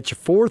and they'll get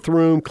your 4th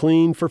room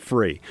clean for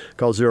free.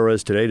 Call Zero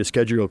Res today to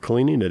schedule your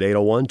cleaning at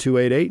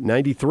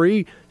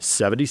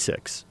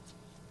 801-288-9376.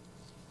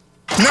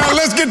 Now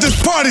let's get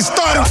this party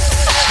started.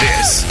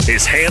 This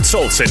is Hans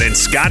Olsen and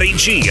Scotty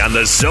G on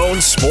the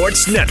Zone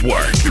Sports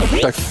Network.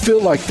 I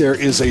feel like there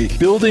is a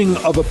building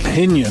of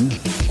opinion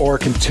or a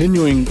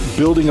continuing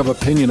building of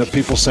opinion of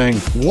people saying,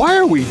 why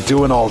are we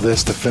doing all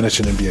this to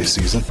finish an NBA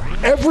season?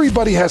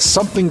 Everybody has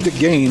something to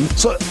gain,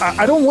 so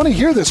I don't want to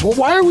hear this. Well,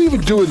 why are we even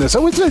doing this? I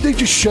would say they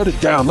just shut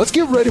it down. Let's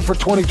get ready for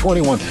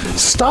 2021.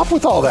 Stop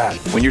with all that.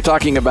 When you're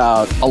talking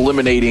about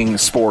eliminating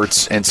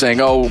sports and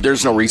saying, oh,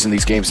 there's no reason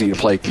these games need to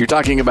play, you're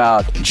talking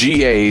about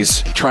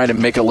GAs trying to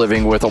make a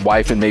living with a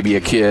wife and maybe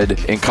a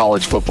kid in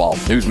college football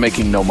who's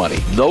making no money.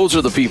 Those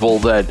are the people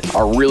that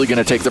are really going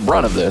to take the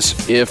brunt of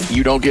this if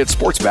you don't get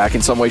sports back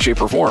in some way,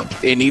 shape, or form.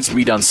 It needs to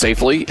be done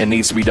safely. It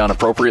needs to be done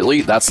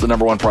appropriately. That's the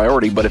number one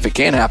priority. But if it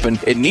can happen,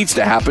 it needs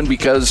to happen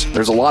because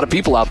there's a lot of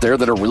people out there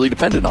that are really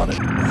dependent on it.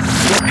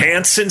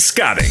 Hans and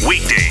Scotty,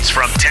 weekdays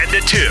from 10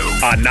 to 2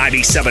 on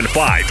 97.5,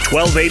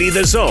 1280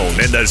 The Zone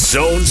and the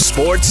Zone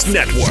Sports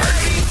Network.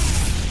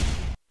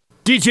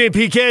 DJ and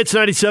PK, it's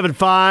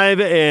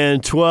 97.5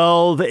 and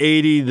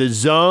 1280 The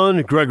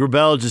Zone. Greg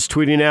Wrubell just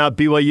tweeting out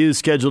BYU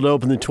scheduled to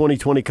open the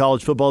 2020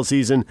 college football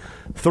season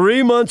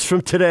 3 months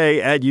from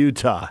today at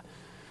Utah.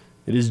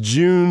 It is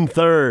June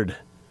 3rd,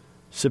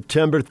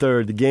 September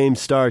 3rd. The game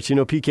starts. You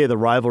know, PK, the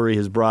rivalry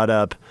has brought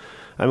up.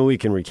 I mean, we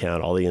can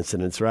recount all the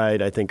incidents, right?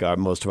 I think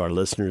most of our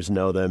listeners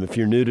know them. If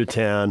you're new to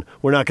town,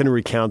 we're not going to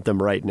recount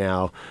them right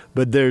now,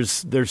 but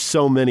there's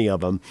so many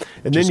of them.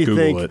 And just then you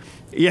Google think,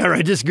 it. Yeah,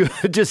 right. Just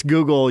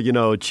Google,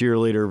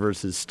 cheerleader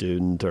versus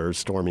student or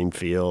storming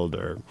field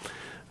or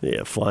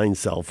flying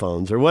cell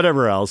phones or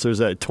whatever else. There's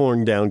a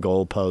torn down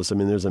goalpost. I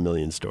mean, there's a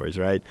million stories,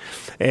 right?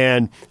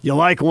 And you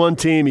like one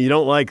team, you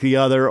don't like the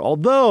other.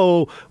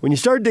 Although, when you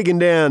start digging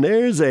down,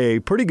 there's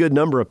a pretty good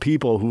number of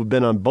people who've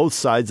been on both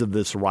sides of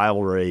this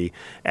rivalry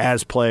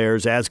as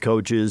players, as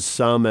coaches,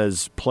 some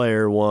as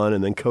player one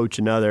and then coach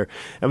another.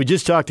 And we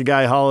just talked to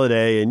Guy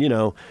Holliday, and,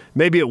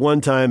 maybe at one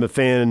time a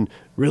fan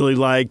really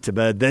liked,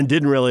 but then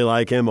didn't really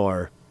like him,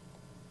 or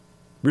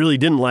really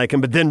didn't like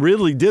him, but then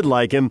really did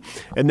like him,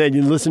 and then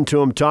you listen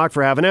to him talk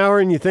for half an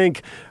hour and you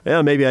think,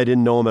 maybe I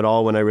didn't know him at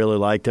all when I really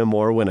liked him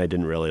or when I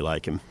didn't really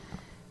like him.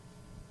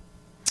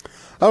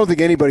 I don't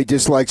think anybody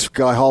dislikes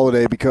Guy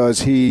Holliday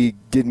because he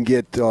didn't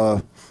get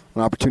an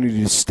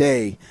opportunity to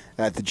stay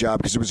at the job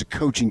because it was a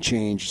coaching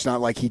change. It's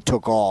not like he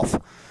took off.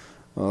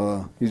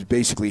 He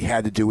basically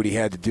had to do what he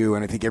had to do,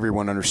 and I think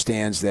everyone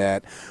understands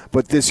that.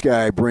 But this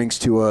guy brings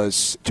to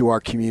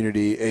our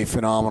community, a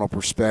phenomenal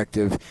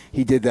perspective.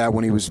 He did that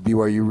when he was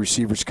BYU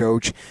receivers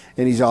coach,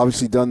 and he's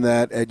obviously done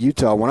that at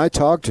Utah. When I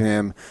talk to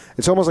him,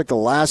 it's almost like the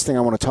last thing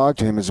I want to talk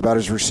to him is about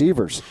his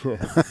receivers.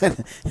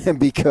 And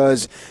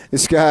because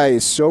this guy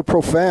is so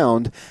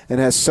profound and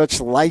has such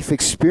life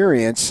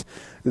experience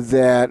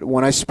that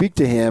when I speak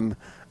to him,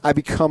 I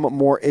become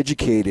more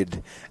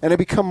educated and I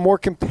become more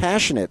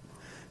compassionate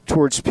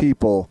towards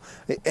people.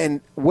 And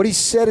what he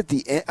said at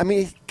the end, I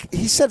mean,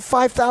 he said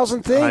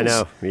 5,000 things. I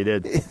know, he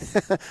did.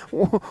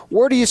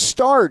 Where do you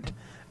start?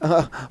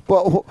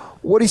 But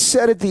what he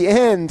said at the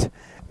end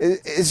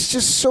is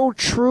just so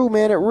true,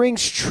 man. It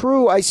rings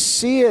true. I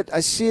see it. I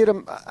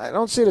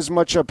don't see it as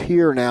much up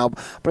here now,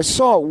 but I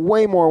saw it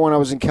way more when I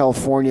was in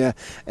California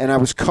and I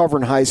was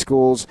covering high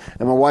schools,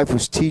 and my wife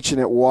was teaching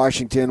at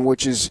Washington,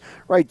 which is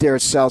right there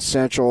at South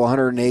Central,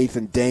 108th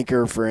and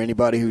Denker for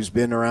anybody who's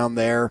been around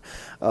there.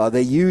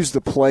 They used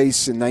the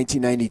place in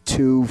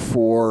 1992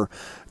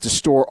 to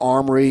store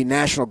armory.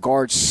 National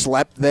Guard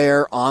slept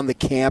there on the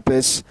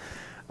campus.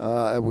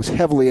 It was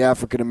heavily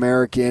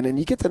African-American, and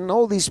you get to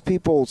know these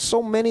people,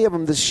 so many of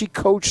them. She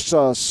coached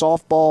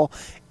softball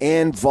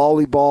and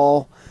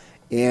volleyball,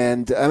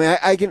 and I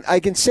mean, I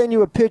can send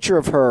you a picture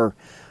of her,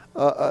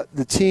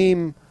 the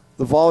team,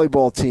 the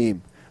volleyball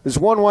team. There's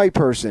one white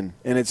person,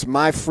 and it's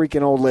my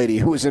freaking old lady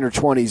who was in her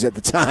 20s at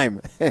the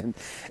time, and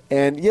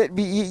yet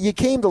you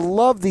came to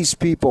love these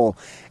people,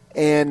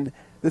 and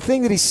the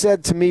thing that he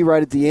said to me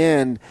right at the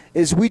end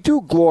is we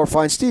do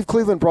glorify, and Steve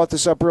Cleveland brought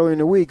this up earlier in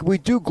the week, we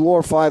do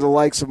glorify the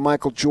likes of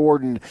Michael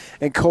Jordan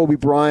and Kobe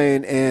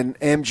Bryant and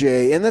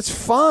MJ, and that's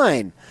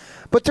fine.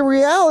 But the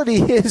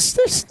reality is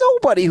there's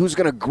nobody who's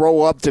going to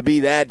grow up to be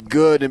that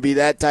good and be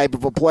that type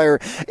of a player.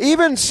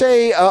 Even,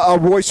 say, a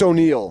Royce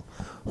O'Neal,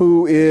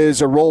 who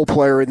is a role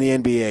player in the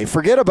NBA.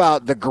 Forget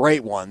about the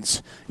great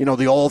ones,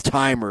 the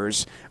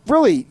all-timers.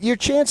 Really, your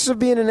chances of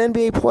being an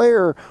NBA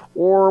player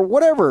or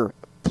whatever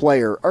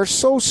player are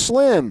so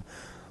slim.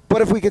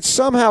 But if we could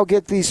somehow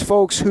get these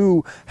folks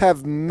who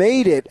have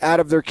made it out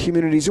of their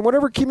communities, and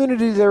whatever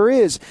community there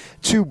is,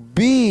 to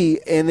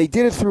be, and they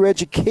did it through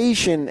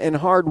education and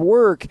hard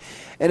work,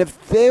 and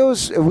if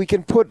we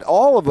can put,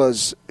 all of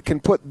us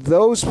can put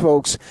those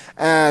folks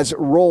as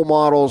role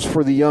models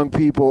for the young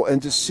people,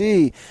 and to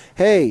see,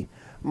 hey,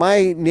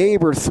 my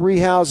neighbor 3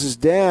 houses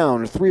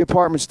down, or 3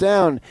 apartments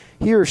down,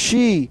 he or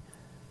she,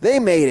 they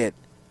made it.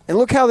 And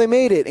look how they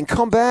made it, and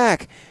come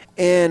back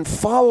and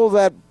follow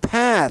that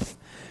path.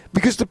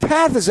 Because the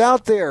path is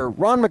out there.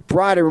 Ron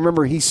McBride, I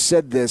remember he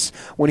said this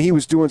when he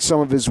was doing some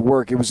of his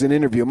work. It was an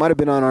interview. It might have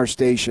been on our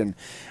station.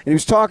 And he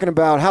was talking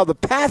about how the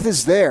path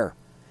is there.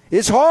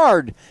 It's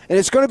hard, and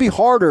it's going to be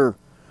harder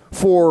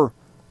for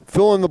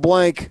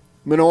fill-in-the-blank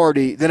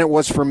minority than it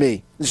was for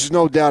me. There's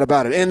no doubt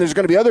about it. And there's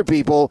going to be other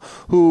people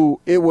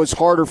who it was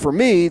harder for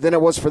me than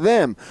it was for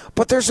them.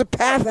 But there's a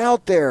path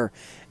out there.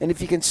 And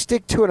if you can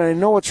stick to it, and I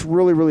know it's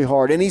really, really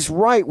hard. And he's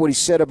right what he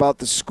said about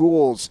the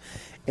schools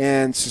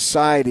and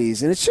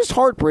societies. And it's just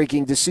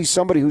heartbreaking to see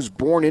somebody who's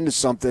born into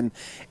something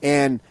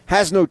and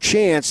has no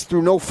chance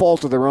through no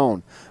fault of their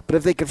own. But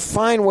if they could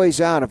find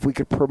ways out, if we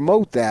could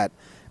promote that,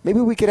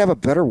 maybe we could have a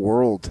better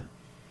world.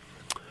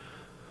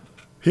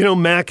 You know,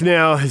 Mac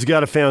now has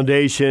got a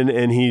foundation,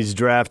 and he's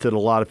drafted a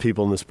lot of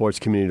people in the sports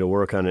community to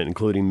work on it,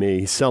 including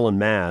me. He's selling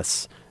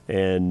masks,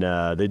 and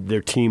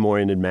they're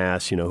team-oriented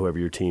masks. You know, whoever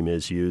your team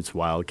is, Utes,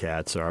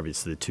 Wildcats are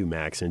obviously the 2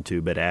 Macs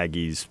into, but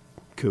Aggies,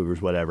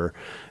 Cougars, whatever.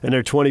 And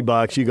they're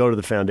 $20. You go to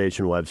the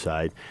foundation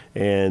website,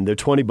 and they're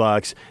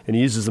 $20, and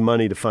he uses the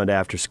money to fund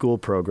after-school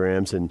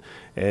programs. And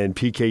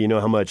PK, you know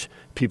how much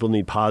people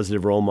need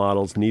positive role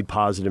models, need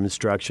positive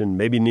instruction,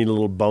 maybe need a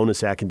little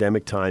bonus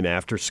academic time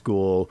after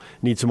school,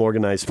 need some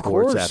organized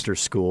sports after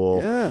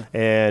school. Yeah.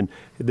 And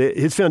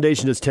his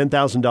foundation does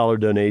 $10,000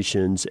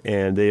 donations,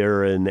 and they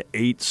are in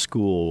 8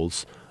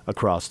 schools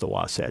across the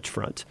Wasatch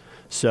Front.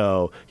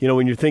 So, you know,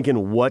 when you're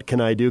thinking, what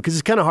can I do? Because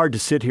it's kind of hard to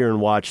sit here and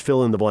watch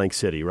fill-in-the-blank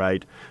city,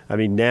 right? I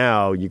mean,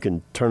 now you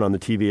can turn on the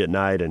TV at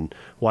night and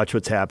watch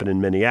what's happening in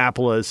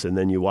Minneapolis, and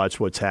then you watch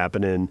what's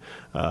happening,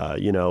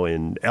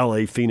 in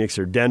L.A., Phoenix,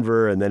 or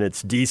Denver, and then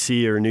it's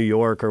D.C. or New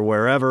York or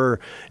wherever.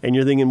 And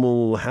you're thinking,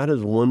 well, how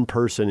does one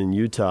person in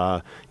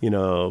Utah,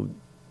 how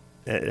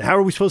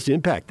are we supposed to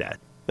impact that?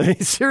 I mean,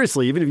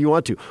 seriously, even if you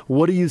want to,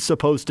 what are you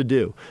supposed to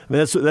do? I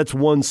mean, that's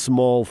one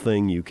small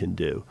thing you can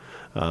do.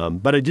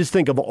 But I just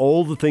think of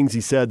all the things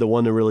he said, the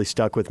one that really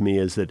stuck with me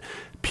is that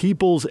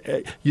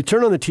you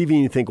turn on the TV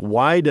and you think,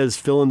 why does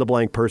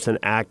fill-in-the-blank person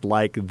act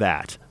like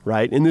that,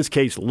 right? In this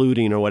case,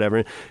 looting or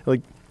whatever.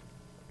 Like,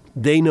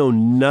 they know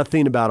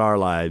nothing about our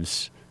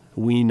lives.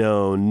 We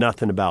know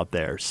nothing about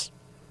theirs.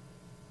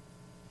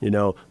 You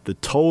know, the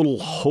total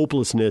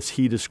hopelessness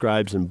he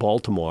describes in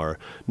Baltimore,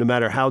 no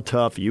matter how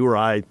tough you or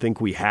I think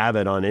we have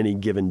it on any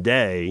given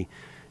day,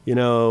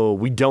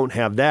 we don't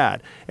have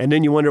that. And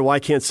then you wonder, why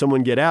can't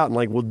someone get out?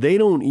 And well, they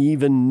don't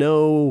even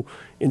know,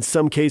 in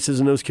some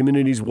cases in those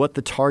communities, what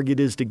the target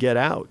is to get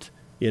out.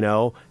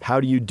 How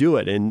do you do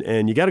it?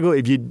 And you got to go,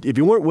 if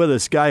you weren't with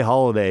us, Guy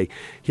Holiday,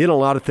 he had a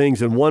lot of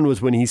things. And one was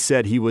when he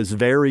said he was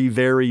very,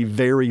 very,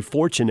 very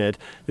fortunate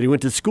that he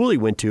went to the school he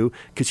went to,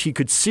 because he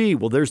could see,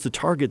 well, there's the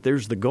target,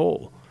 there's the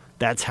goal.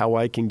 That's how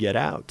I can get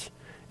out.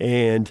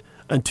 And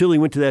until he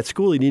went to that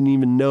school, he didn't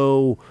even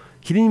know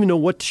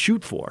what to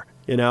shoot for,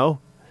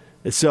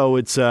 So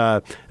it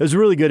was a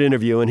really good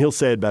interview, and he'll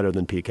say it better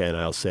than PK and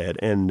I'll say it.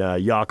 And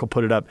Yak will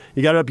put it up.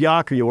 You got it up,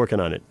 Yak, or you working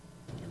on it?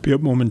 Be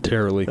up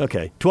momentarily.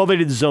 Okay.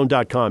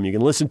 1280thezone.com. You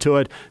can listen to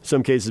it. In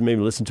some cases, maybe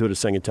listen to it a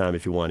second time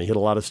if you want. He hit a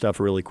lot of stuff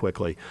really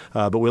quickly.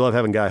 But we love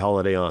having Guy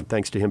Holiday on.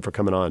 Thanks to him for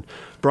coming on.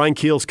 Brian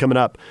Keel's coming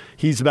up.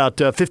 He's about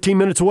 15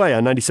 minutes away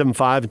on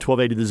 97.5 and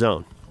 1280 The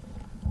Zone.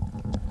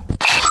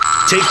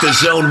 Take the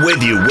Zone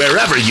with you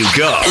wherever you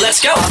go.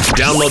 Let's go.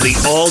 Download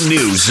the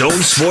all-new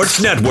Zone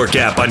Sports Network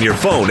app on your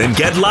phone and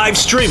get live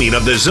streaming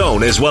of the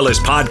Zone as well as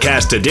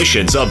podcast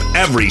editions of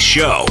every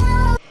show.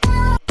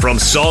 From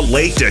Salt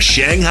Lake to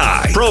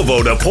Shanghai,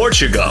 Provo to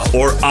Portugal,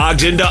 or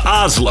Ogden to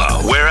Oslo,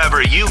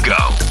 wherever you go,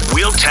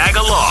 we'll tag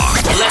along.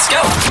 Let's go.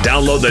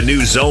 Download the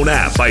new Zone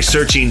app by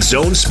searching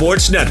Zone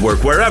Sports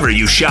Network wherever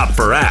you shop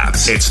for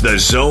apps. It's the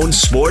Zone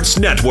Sports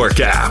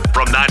Network app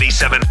from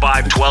 97.5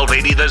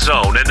 1280 The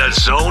Zone and the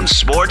Zone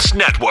Sports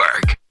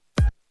Network.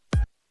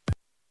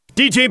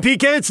 DJ and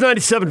PK, it's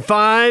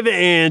 97.5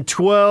 and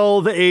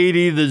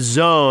 1280 The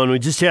Zone. We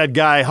just had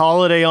Guy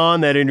Holiday on.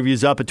 That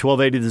interview's up at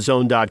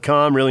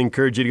 1280thezone.com. Really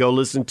encourage you to go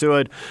listen to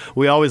it.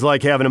 We always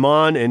like having him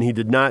on, and he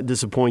did not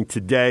disappoint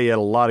today. He had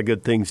a lot of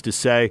good things to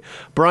say.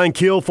 Brian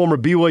Keel, former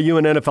BYU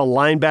and NFL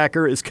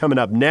linebacker, is coming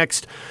up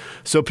next.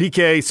 So,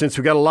 PK, since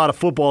we got a lot of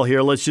football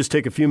here, let's just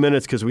take a few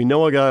minutes because we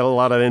know I got a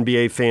lot of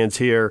NBA fans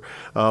here.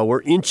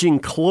 We're inching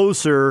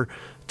closer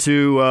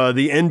to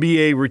the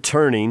NBA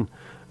returning.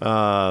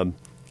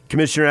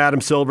 Commissioner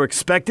Adam Silver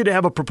expected to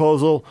have a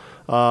proposal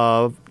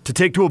to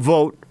take to a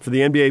vote for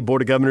the NBA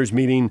Board of Governors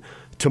meeting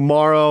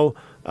tomorrow.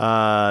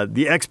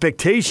 The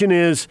expectation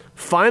is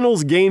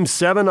Finals Game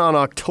 7 on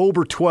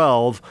October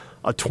 12,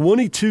 a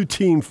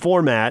 22-team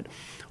format.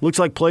 Looks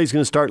like play is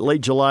going to start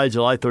late July.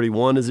 July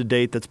 31 is a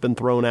date that's been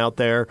thrown out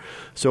there.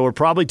 So we're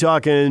probably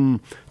talking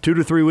 2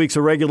 to 3 weeks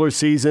of regular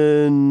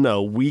season, a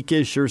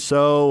weekish or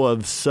so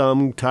of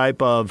some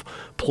type of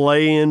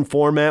play-in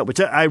format,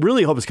 which I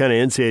really hope is kind of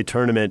NCAA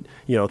tournament,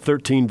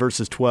 13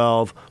 versus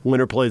 12,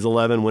 winner plays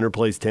 11, winner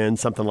plays 10,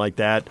 something like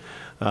that.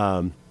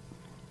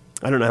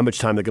 I don't know how much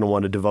time they're going to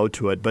want to devote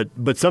to it,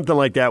 but something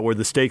like that where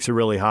the stakes are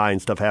really high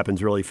and stuff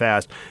happens really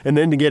fast. And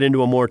then to get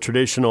into a more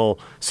traditional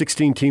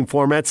 16-team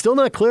format, still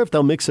not clear if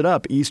they'll mix it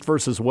up, East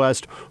versus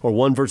West or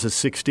 1 versus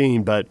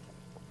 16, but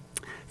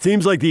it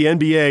seems like the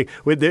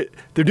NBA,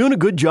 they're doing a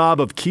good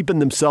job of keeping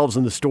themselves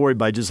in the story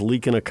by just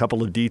leaking a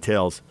couple of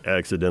details,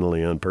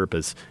 accidentally on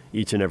purpose,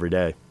 each and every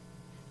day.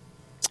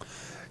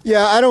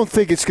 Yeah, I don't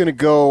think it's going to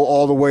go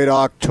all the way to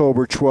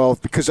October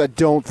 12th because I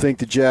don't think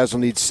the Jazz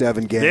will need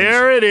 7 games.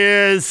 There it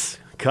is.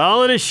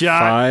 Calling a shot.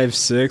 5,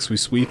 6. We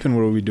sweeping?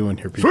 What are we doing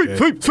here,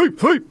 PK?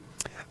 Sweep.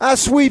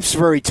 Sweep's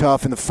very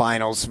tough in the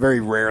finals. Very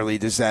rarely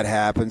does that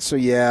happen. So,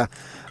 yeah,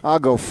 I'll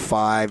go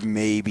 5,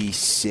 maybe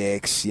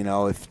 6,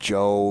 if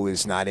Joe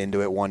is not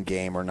into it one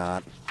game or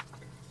not.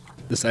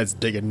 Decides to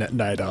take a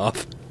night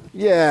off.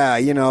 Yeah,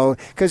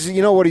 because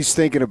you know what he's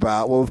thinking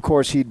about. Well, of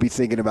course, he'd be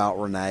thinking about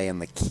Renee and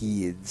the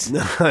kids.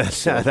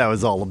 That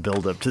was all a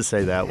build-up to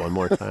say that one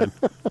more time.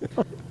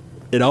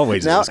 It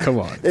always is. Come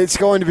on. It's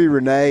going to be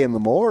Renee and the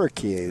Moore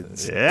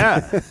kids.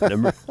 Yeah.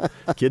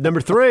 Kid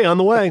number 3 on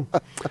the way.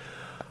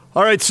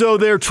 All right, so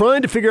they're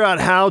trying to figure out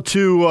how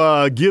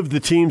to give the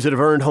teams that have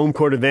earned home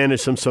court advantage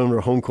some sort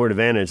of home court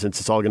advantage,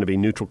 since it's all going to be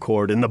neutral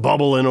court in the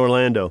bubble in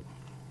Orlando.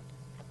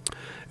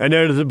 And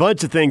there's a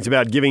bunch of things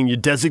about you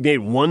designate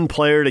one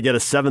player to get a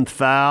 7th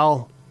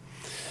foul.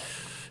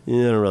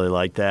 Yeah, I don't really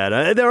like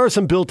that. There are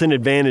some built-in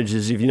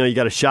advantages. If you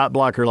got a shot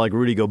blocker like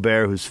Rudy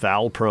Gobert who's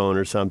foul prone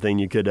or something,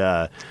 you could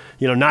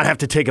not have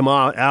to take him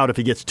out if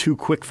he gets 2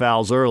 quick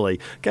fouls early.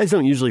 Guys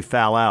don't usually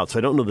foul out, so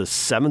I don't know the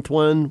 7th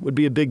one would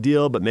be a big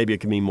deal, but maybe it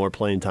could mean more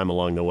playing time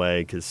along the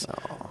way because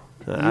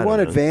you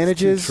want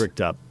advantages? It's too tricked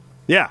up.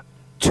 Yeah.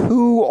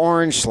 2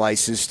 orange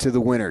slices to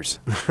the winners.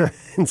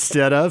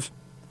 Instead of?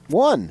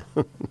 1.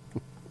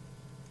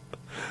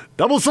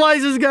 Double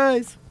slices,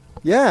 guys.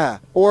 Yeah.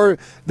 Or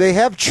they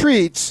have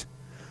treats,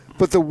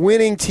 but the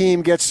winning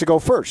team gets to go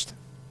first.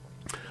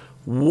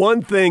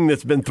 One thing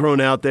that's been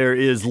thrown out there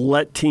is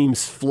let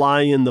teams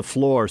fly in the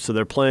floor so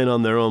they're playing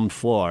on their own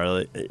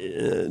floor.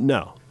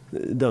 No,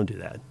 don't do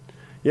that.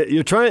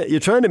 You're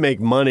trying to make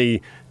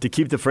money to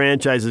keep the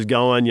franchises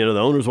going. The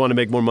owners want to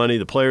make more money.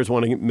 The players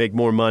want to make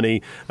more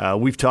money.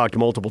 We've talked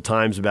multiple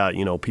times about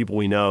people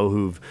we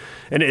know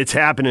and it's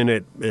happening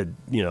at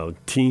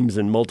teams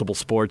in multiple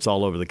sports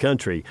all over the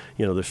country.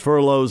 There's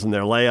furloughs and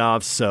there are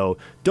layoffs. So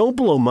don't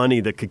blow money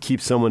that could keep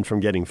someone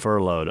from getting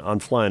furloughed on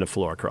flying a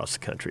floor across the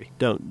country.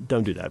 Don't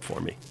do that for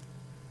me.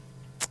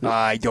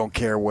 I don't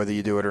care whether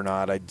you do it or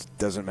not. It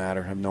doesn't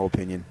matter. I have no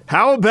opinion.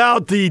 How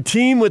about the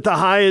team with the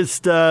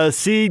highest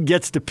seed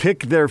gets to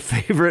pick their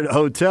favorite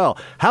hotel?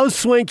 How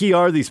swanky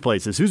are these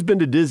places? Who's been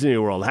to Disney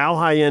World? How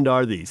high-end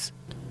are these?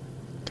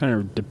 Kind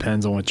of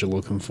depends on what you're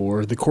looking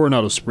for. The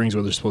Coronado Springs,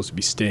 where they're supposed to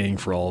be staying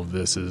for all of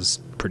this,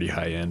 is pretty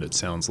high-end, it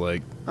sounds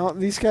like. Oh,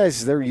 these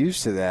guys, they're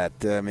used to that.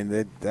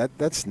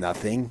 That's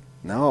nothing.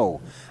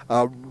 No.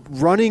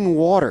 Running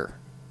water.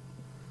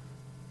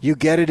 You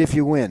get it if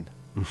you win.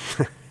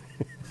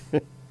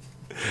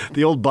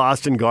 The old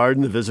Boston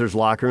Garden, the visitors'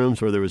 locker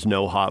rooms where there was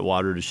no hot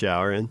water to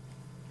shower in.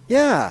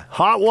 Yeah.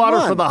 Hot water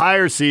for the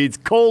higher seeds,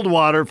 cold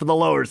water for the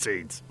lower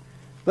seeds.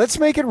 Let's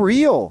make it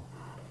real.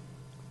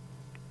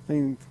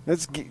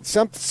 Let's get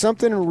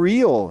something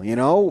real,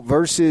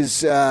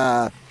 versus,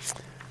 let's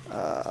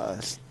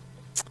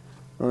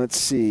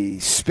see,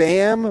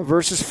 Spam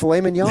versus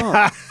filet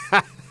mignon.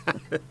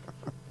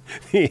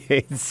 The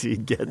 8th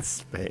seed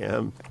gets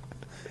Spam.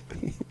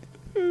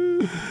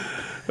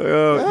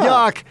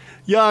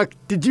 Yuck.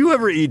 Did you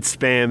ever eat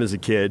Spam as a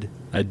kid?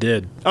 I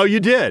did. Oh, you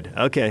did?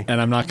 Okay. And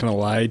I'm not going to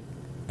lie,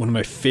 one of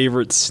my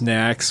favorite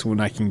snacks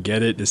when I can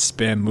get it is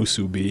Spam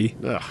musubi.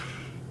 Ugh.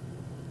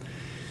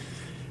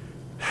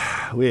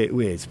 We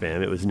ate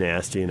Spam. It was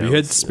nasty. You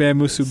had Spam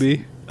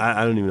musubi?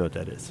 I don't even know what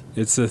that is.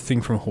 It's a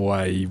thing from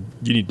Hawaii.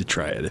 You need to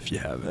try it if you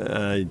haven't.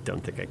 I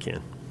don't think I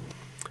can.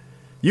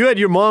 You had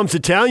your mom's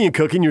Italian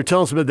cooking. You were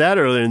telling us about that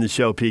earlier in the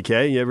show,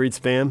 PK. You ever eat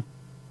Spam?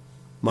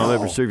 Mom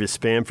ever serve you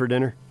Spam for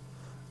dinner?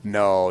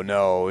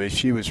 No.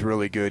 She was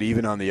really good,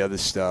 even on the other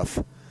stuff.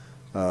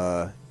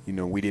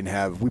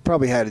 We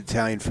probably had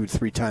Italian food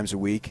 3 times a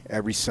week,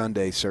 every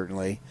Sunday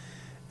certainly,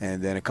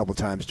 and then a couple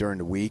times during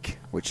the week,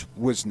 which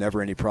was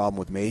never any problem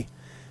with me.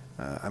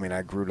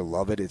 I grew to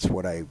love it. It's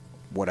what I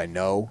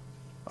know.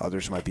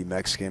 Others might be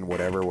Mexican,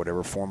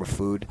 whatever form of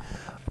food.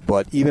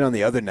 But even on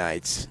the other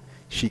nights,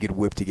 she could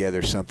whip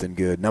together something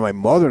good. Now, my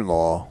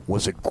mother-in-law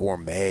was a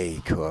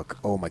gourmet cook.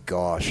 Oh, my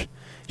gosh.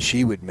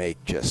 She would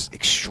make just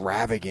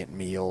extravagant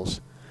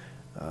meals.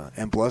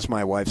 And bless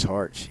my wife's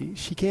heart,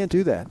 she can't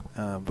do that.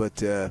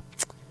 But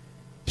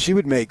she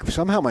would make,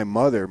 somehow my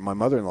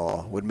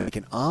mother-in-law would make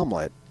an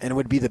omelet, and it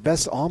would be the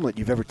best omelet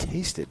you've ever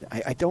tasted.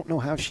 I don't know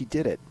how she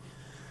did it.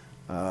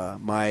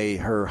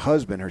 Her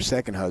husband, her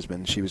second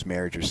husband, she was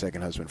married to her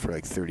second husband for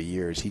like 30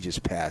 years. He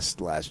just passed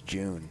last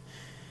June.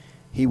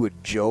 He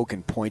would joke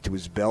and point to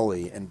his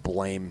belly and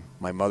blame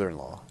my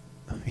mother-in-law.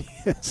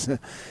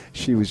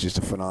 She was just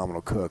a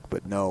phenomenal cook.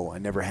 But no,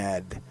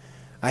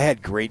 I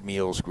had great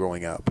meals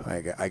growing up.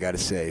 I got to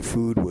say,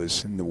 food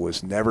was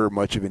never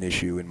much of an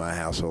issue in my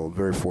household.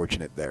 Very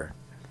fortunate there.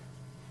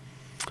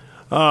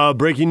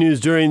 Breaking news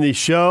during the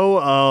show,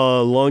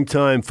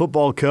 longtime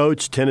football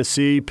coach,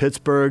 Tennessee,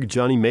 Pittsburgh,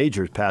 Johnny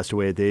Majors passed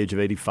away at the age of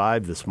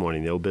 85 this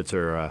morning. The obits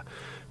are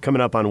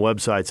coming up on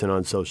websites and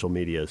on social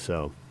media.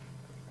 So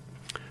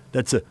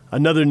that's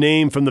another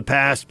name from the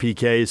past,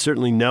 PK. You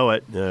certainly know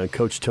it.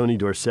 Coach Tony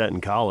Dorsett in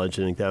college.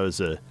 I think that was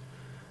the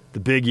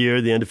big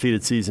year, the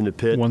undefeated season at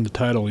Pitt. Won the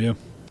title, yeah.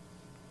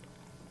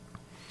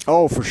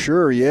 Oh, for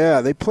sure, yeah.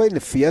 They played in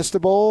the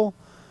Fiesta Bowl,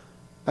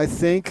 I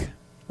think,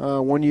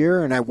 one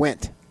year, and I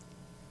went.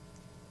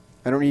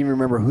 I don't even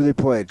remember who they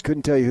played.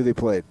 Couldn't tell you who they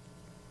played.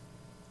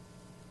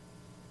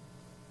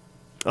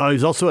 He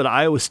was also at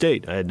Iowa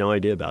State. I had no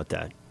idea about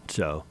that.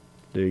 So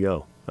there you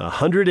go.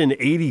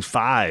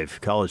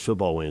 185 college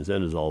football wins.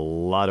 That is a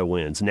lot of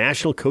wins.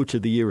 National Coach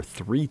of the Year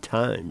 3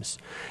 times.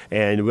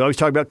 And we always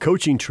talk about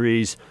coaching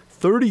trees.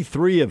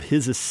 33 of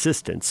his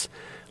assistants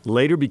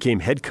later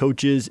became head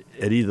coaches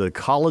at either the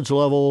college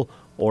level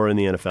or in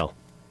the NFL.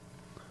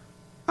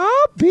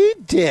 I'll be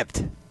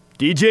dipped.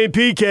 DJ and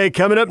PK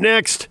coming up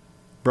next.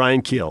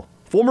 Brian Keel,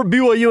 former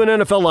BYU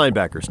and NFL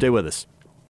linebacker. Stay with us.